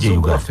kulonda ne bajja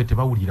Uganda. Baffe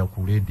tebawulira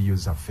ku leediyo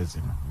zaffe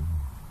zino.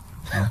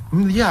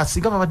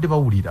 Singa babadde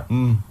bawulira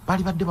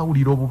baali badde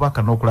bawulira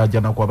obubaka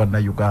n'okulaajana kwa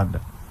bannayuganda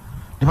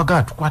ne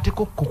bagaa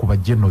tukwateko ku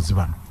bajenozi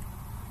bano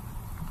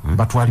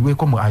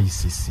batwalibweko mu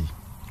ICC.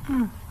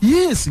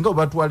 Yes, nga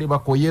batwale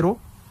bakoyero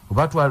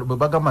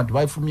bagamba nti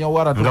bafulumya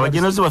warrant nga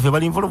bajenozi baffe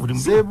bali involved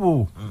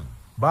sebo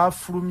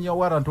bafulumya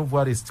warrant of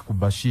arrest ku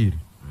Bashiri.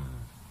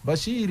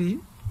 Bashiri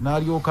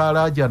n'alyoka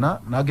alaajana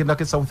n'agenda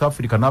ke South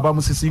Africa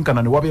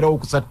n'abamusisinkana ne wabeerawo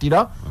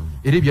okusattira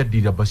era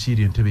ebyaddirira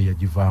Bashiri entebe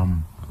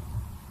yagivaamu.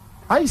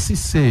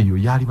 ICC eyo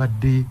yali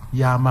badde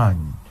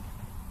y'amaanyi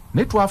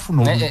naye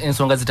twafuna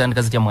ensonga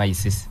zitandika zitya mu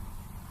ICC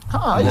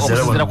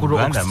okusinzira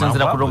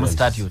ku Rome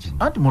Statute.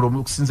 Anti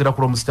okusinzira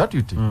ku Rome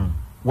Statute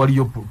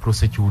waliyo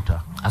prosecutor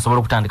asobola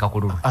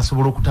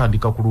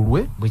okutandika ku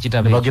lulwe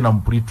ne bagenda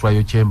mu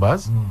pre-trial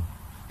chambers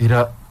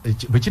era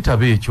bwe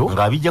kitaba ekyo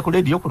ng'abijja ku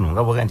leediyo kuno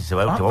nga bwaga nti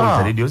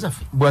tebawuliza leediyo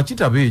zaffe bwe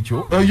kitaba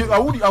ekyo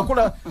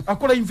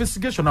akola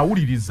investigation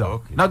awuliriza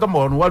n'agamba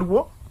wano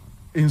waliwo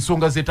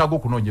ensonga zeetaaga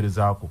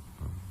okunoonyerezaako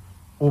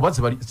oba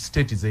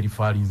state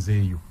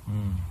zerifaalinzeeyo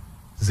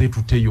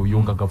zetuteyo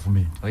yonga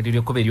government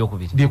lyekkuba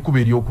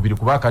eryokubiri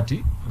kuba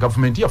kati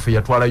government yaffe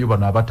yatwalayo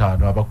bano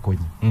abataano abakonye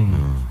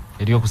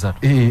eryokusatu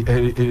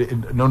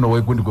nono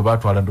wegundi gwe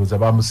batwala ndooza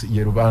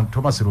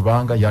Thomas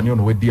Rubanga yani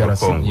ono we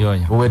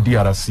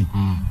DRC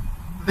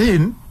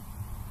then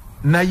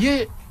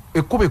naye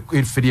ekkuba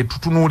effe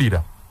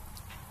lyetutunuulira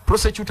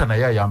prosecutor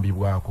naye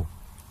ayambibwako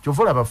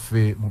kyovola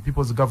baffe mu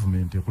people's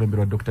government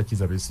ekulemberwa Dr.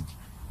 Kiza Besigye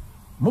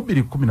mu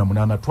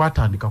 2018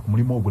 twatandika ku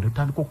mulimu ogwo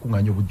netutandika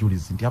okuŋŋaanya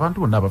obujulizi nti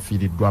abantu bonna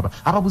abafiiriddwa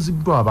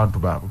ababuziddwa abantu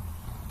baabwe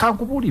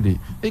kankubuulire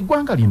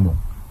eggwanga lino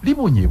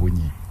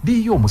libonyeebonye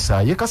liyo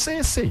omusaayi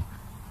kaseese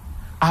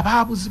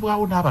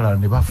abaabuzibwawo n'abalala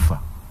ne bafa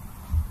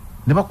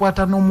ne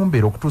bakwata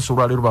n'omumbeera okutuusa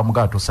olwaleero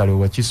bamugaa tosalewo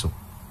Wakiso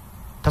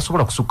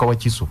tasobola kusukka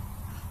Wakiso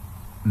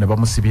ne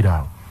bamusibira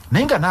awo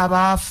naye nga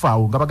n'abaafa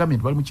awo nga bagambye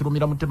nti bali mu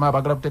kirumira mutema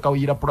abaagala kuteekawo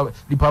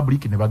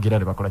republic ne bagera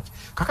ne bakola ki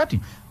kakati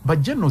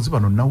bajjenozi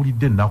bano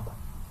nawulidde ennaku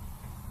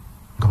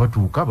nga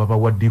batuuka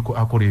babawaddeko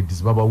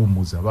accolades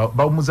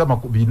bawumuza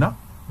makubina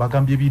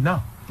bagambye bina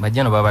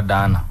bajjeno babadde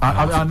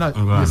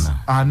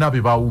ana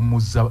be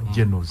bawumuza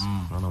genozi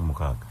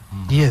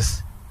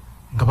yes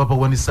nga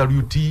babawani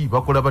salute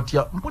bakola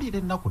batya mpulira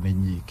ennaku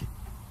nenyiike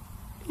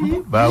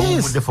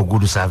bawumudde for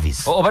good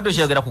service obadde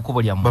okyogera ku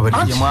kkubo lyammwe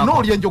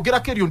n'olya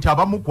njogerako eryo nti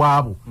abamu ku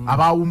abo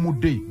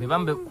abawumudde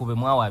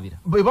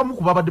be bamu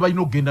ku babadde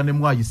balina okugenda ne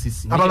mu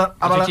ICC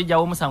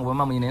kijjawo omusango bwe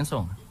mamuyina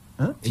ensonga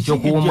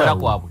ekyokuwumula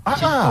kwabwe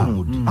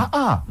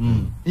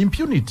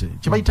impunity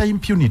kyebayita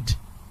impunity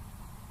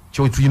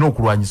kyo tulina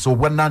okulwanyisa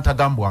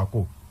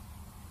obwannantagambwako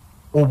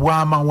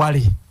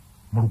obw'amawale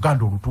mu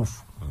luganda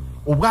olutuufu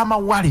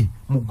obw'amawale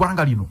mu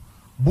ggwanga lino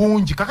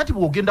bungi kakati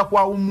bw'ogenda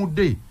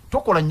kwawumudde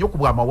tokola nnyo ku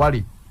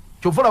bw'amawale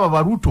kyova olaba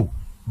baruto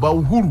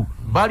bauhuru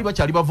baali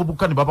bakyali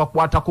bavubuka ne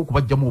babakwatako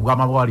okubajjamu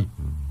obw'amawale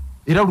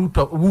era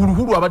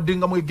uhuru abadde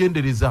nga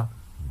mwegendereza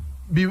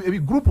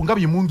ebigurupu nga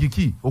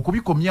byemungiki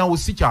okubikomyawo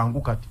si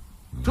kyangu kati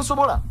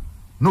tosobola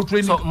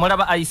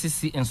mulaba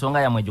ICC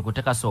ensonga yamwe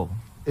egikutte kasoobo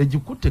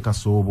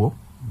kasoobo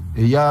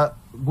eya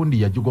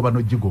gundi yagigoba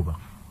nogigoba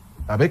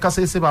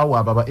abekaseese baawo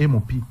aba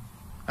MP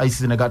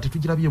ICC naga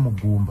tetugirabye mu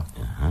ggumba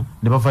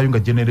ne bavaayo nga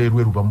general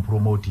Lweru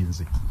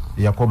bamupromotinze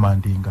eya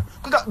commandinga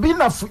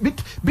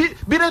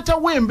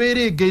bireetawo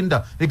embeera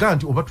egenda ega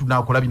nti oba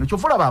tunaakola bino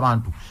kyova olaba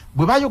abantu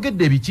bwe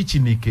bayogedde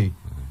ebikikinike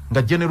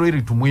nga general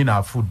Lweru tumwina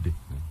afudde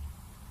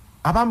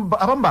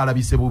abamu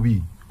baalabise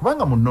bubi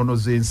kubanga mu nnono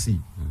z'ensi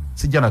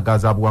sijja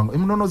nagaaza buwanga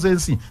emunono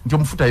z'ensi nti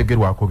omufuta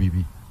ayogerwako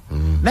bibi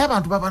naye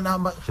abantu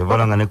babanamba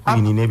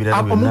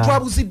omuntu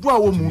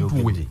abuziddwawo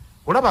omuntu we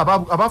olaba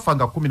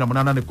abafanga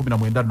 18 ne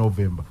 19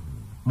 Novemba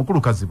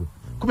mukulu kazibwe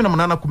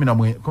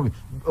 18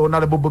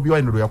 onale Bobi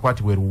Wine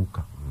yakwatibwa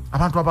eruuka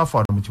abantu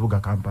abafa mu kibuga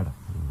Kampala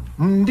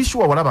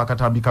ndishuwa walaba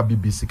akatambika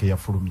BBC ke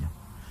yafulumya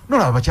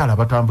nolaba abakyala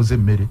abatambuza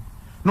emmere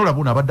nolaba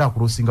ono abadde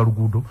akulosinga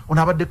luguudo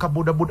ono abadde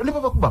kabodaboda ne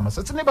babakuba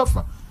amasasi ne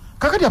bafa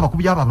kakati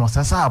abakubi abo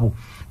amasasi abo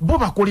bo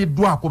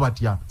bakoleddwako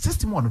batya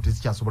system wano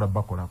tezikyasobola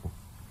bakolako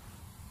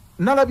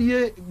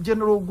nalabye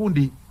General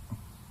Gundi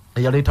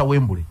eyaleeta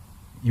Wembule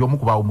y'omu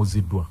ku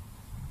baawumuziddwa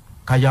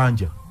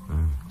Kayanja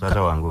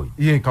tata wangu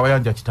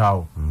Kayanja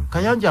kitaawo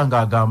Kayanja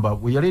ng'agamba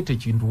bwe yaleeta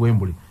ekintu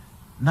Wembule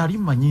nali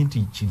mmanyi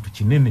nti kintu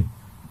kinene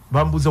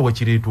bambuza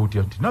wakireeta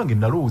otya nti nange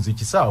nalowooza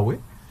ekisaawe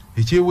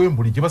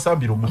ekyewembuli gye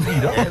basambira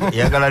omupiira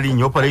yagala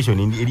linnya operation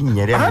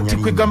erinnya lyanya anti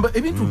kwegamba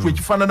ebintu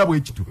twekifaanana bwe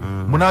kitu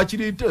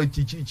munakireeta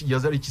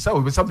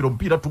ekisaawe basambira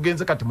omupiira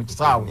tugenze kati mu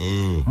kisaawe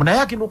munaye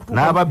agenda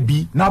okutuuka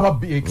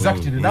n'ababbi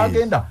exactly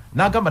n'agenda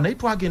n'agamba naye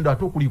twagenda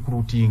ate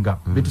okulikuruutinga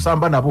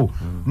betusamba nabo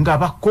nga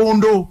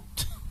bakondo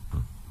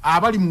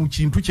abali mu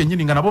kintu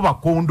kyennyini nga nabo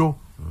bakondo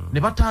ne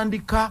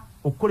batandika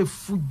okukola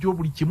effujjo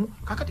buli kimu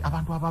kakati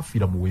abantu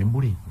abafiira mu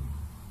Wembule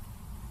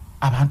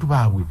abantu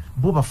baabwe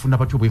bo bafuna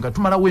batyo bwenga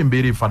tumalawo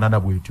embeera efaanana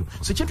bwetyo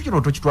so kintu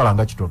kino tokitwala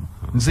nga kitono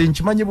nze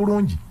nkimanyi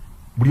bulungi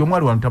buli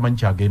omwali wano tamanyi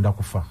kyagenda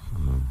kufa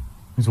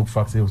nzo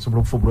okufa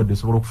osobola okufa obulwadde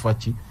osobola okufa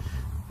ki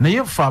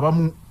naye fe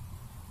abamu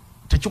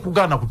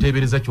tekikugaana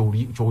kuteebereza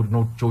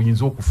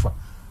ky'oyinza okufa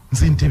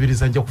nze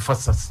nteebereza nja kufa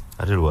sasi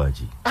ate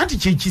lwaki anti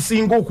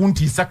kyekisinga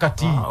okuntiisa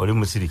kati oli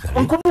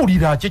musirikale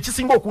nkubuulira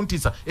kyekisinga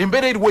okuntiisa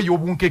embeera eriwo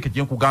ey'obunkeeke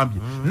gye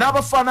nkugambye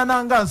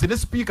n'abafaanana nga nze ne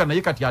sipiika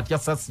naye kati atya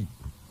sasi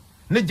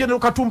ne General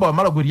Katumba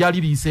wamala gwe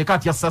lyali liiseeko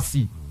atya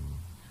sasi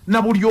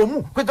na buli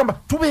omu kwegamba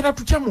tubeera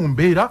tutya mu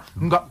mbeera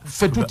nga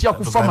ffe tutya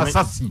kufa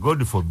masasi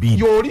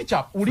y'oli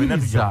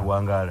kyawuliriza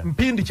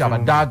Mpindi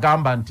kyabadde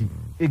agamba nti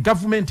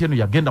gavumenti eno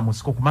yagenda mu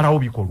nsiko kumalawo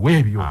bikolwa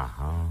ebyo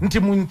nti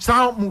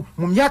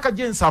mu myaka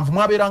gy'ensanvu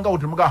mwabeerangawo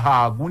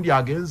temuga Gundi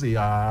agenze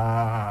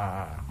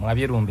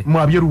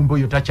mwabyerumbe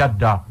oyo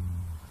takyadda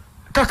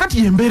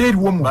kakati embeera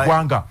eriwo mu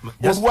ggwanga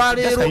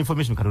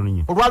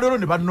olwaleero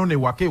ne bannone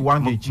waka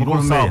ewange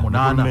ekiro saa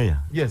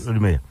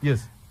 8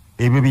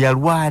 ebyo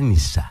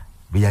byeyalwanisa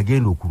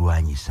byeyagenda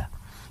okulwanyisa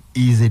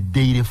is a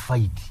daily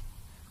fight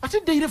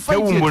ate daily fight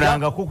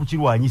tewumbulangako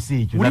kukirwanyisa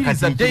ekyo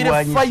nakati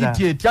daily fight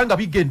etyanga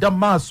bigenda mu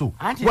maaso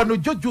wano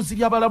jjojjozi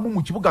ly'abalamu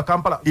mu kibuga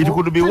Kampala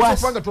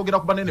tuyinza twogera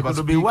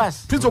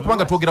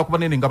ku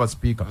banene nga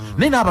basipiika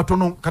naye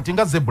n'abatono kati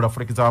nga Zebula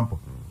for example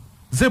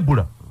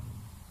Zebula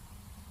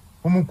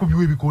omukubi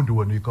w'ebikonde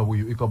wano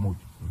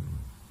ekamoja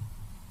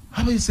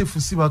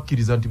abaSFC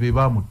bakkiriza nti be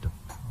baamutta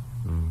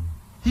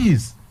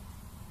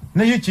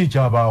naye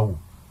kyekyabaawo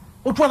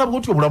otwala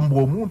bwoti obulamu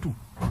bw'omuntu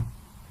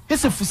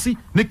SFC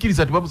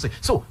nekkiriza nti babuse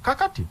so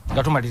kakati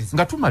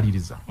nga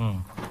tumaliriza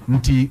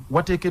nti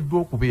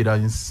wateekeddwa okubeera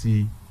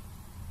ensi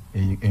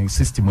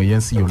system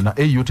ey'ensi yonna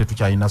eyo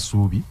tetukyalina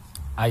ssuubi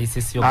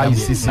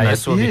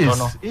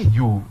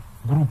eyo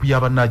gurupu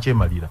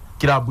y'abannakyemalira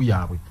kirabu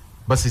yaabwe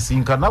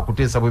basisinkana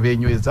kuteesa bwe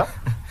benyweza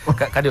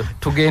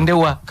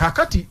tugendewa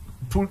kakati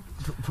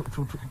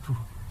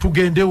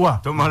tugendewa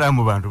tomala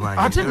mu bantu bangi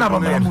ate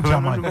n'abamalamu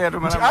tamanyi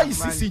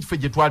ICC ffe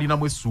gye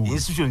twalinamu essuubi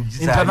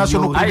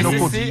International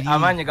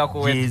Criminal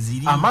Court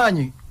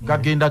amaanyi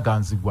gagenda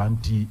ganzigwa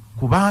nti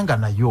kubanga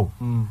nayo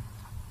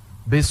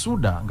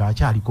Besuda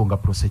ng'akyaliko nga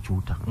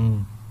prosecutor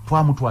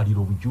twamutwalira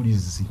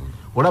obujulizi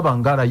olaba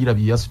ng'alayira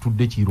bye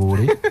yasitudde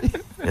kiroole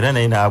era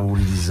naye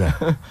n'abuuliriza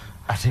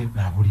ate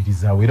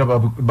n'abuulirizawo era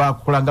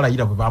bakola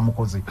ngalayira bwe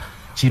bamukoze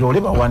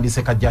kiroole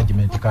bawandiise ka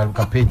judgment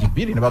ka page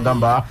 2 ne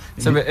bagamba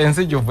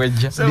ensi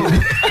gyovwejja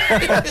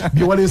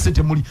bye waleese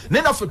temuli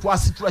naye naffe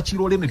twasitula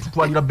kiroole ne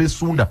tutwalira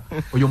Besunda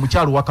oyo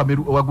mukyalo wa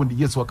Kameru wa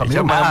Gundi Yesu wa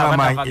Kameru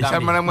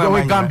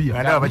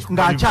Gambia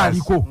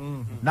ng'akyaliko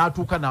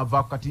n'atuuka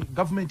n'avaako kati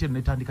gavumenti eno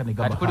netandika ne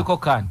gamba kuliko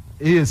kani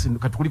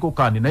kati kuliko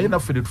kani naye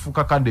naffe ne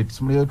tufuuka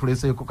candidates muleyo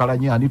tuleeseeko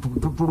kalanyani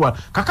tulwa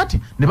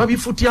kakati ne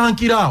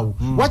babifutyankiraawo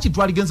waki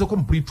twaligenzeeko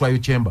mu pre-trial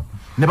chamber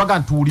ne baga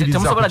ntuwuliriza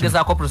temusobola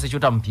gezaako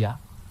prosecutor mpya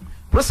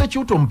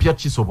prosecutor mpya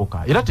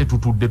kisoboka era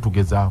tetutudde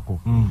tugezaako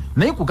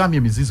naye kugambya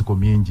emiziziko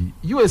mingi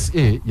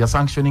USA ya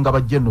sanctioning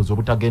abajennozi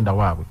obutagenda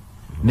waabwe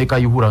ne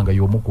Kayihura nga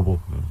y'omu kubo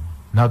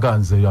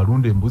naganze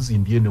alunde embuzi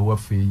ndiye ne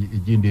waffe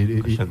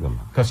ejinde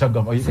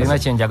Kashagama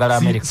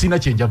sina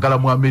kyenjagala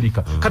mu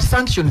America kati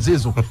sanctions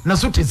ezo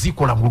nazo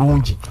tezikola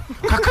bulungi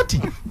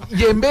kakati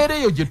yembeere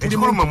eyo gye tuli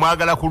mu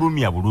mwagala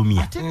kulumya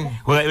bulumya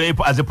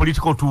as a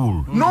political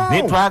tool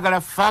ne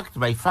twagala fact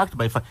by fact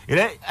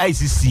era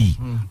ICC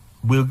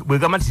bwe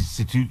gama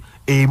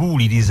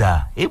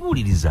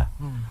ebuuliriza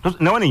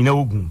nawane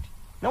inawo Gundi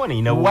nawane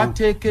inawo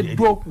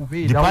wateekeddwa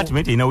okubeera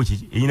department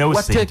inawo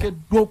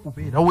wateekeddwa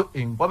okubeerawo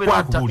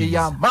enkwata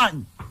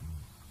ey'amaanyi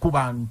ku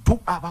bantu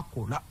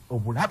abakola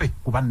obulabe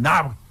ku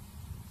bannaabwe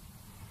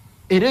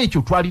era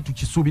ekyo twali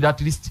tukisuubira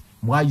at least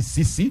mu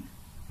ICC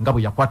nga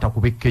bwe yakwata ku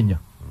b'e Kenya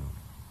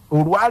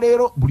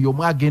olwaleero buli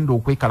omu agenda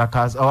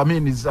okwekalakaza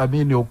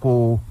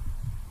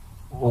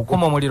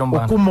okuma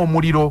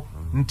omuliro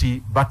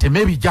nti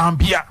bateme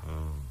ebijambya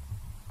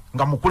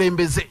nga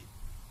mukulembeze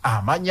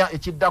amanya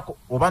ekiddako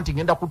oba nti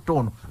ngenda kutta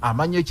ono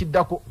amanya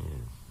ekiddako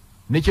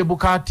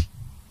nekyebukati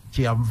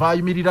kyeyava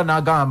ayimirira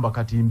n'agamba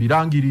kati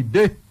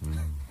mbirangiridde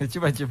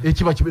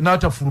ekiba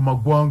n'atafuluma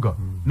ggwanga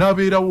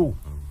n'abeerawo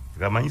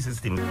gamanyi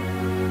system.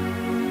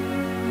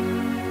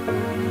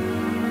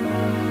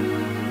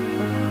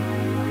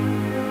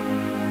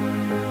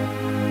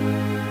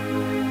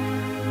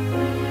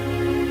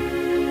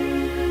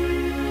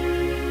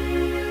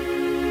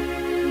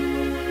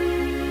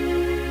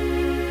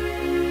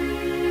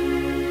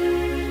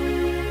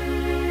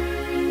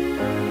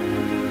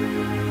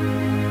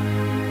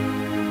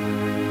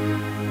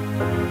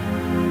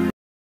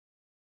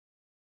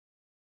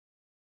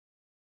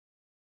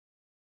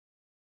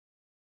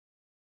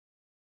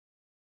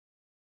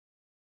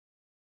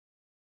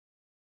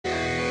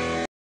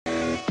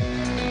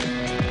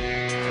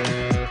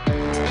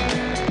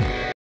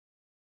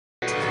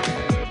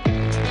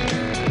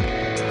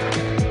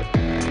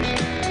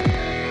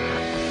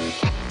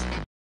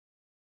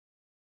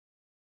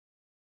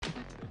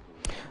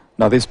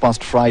 Now, this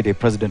past Friday,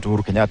 President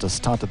Uhuru Kenyatta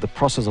started the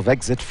process of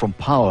exit from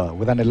power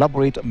with an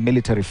elaborate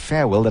military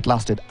farewell that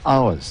lasted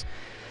hours.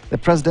 The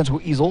president, who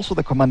is also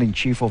the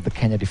commander-in-chief of the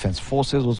Kenya Defence Forces, was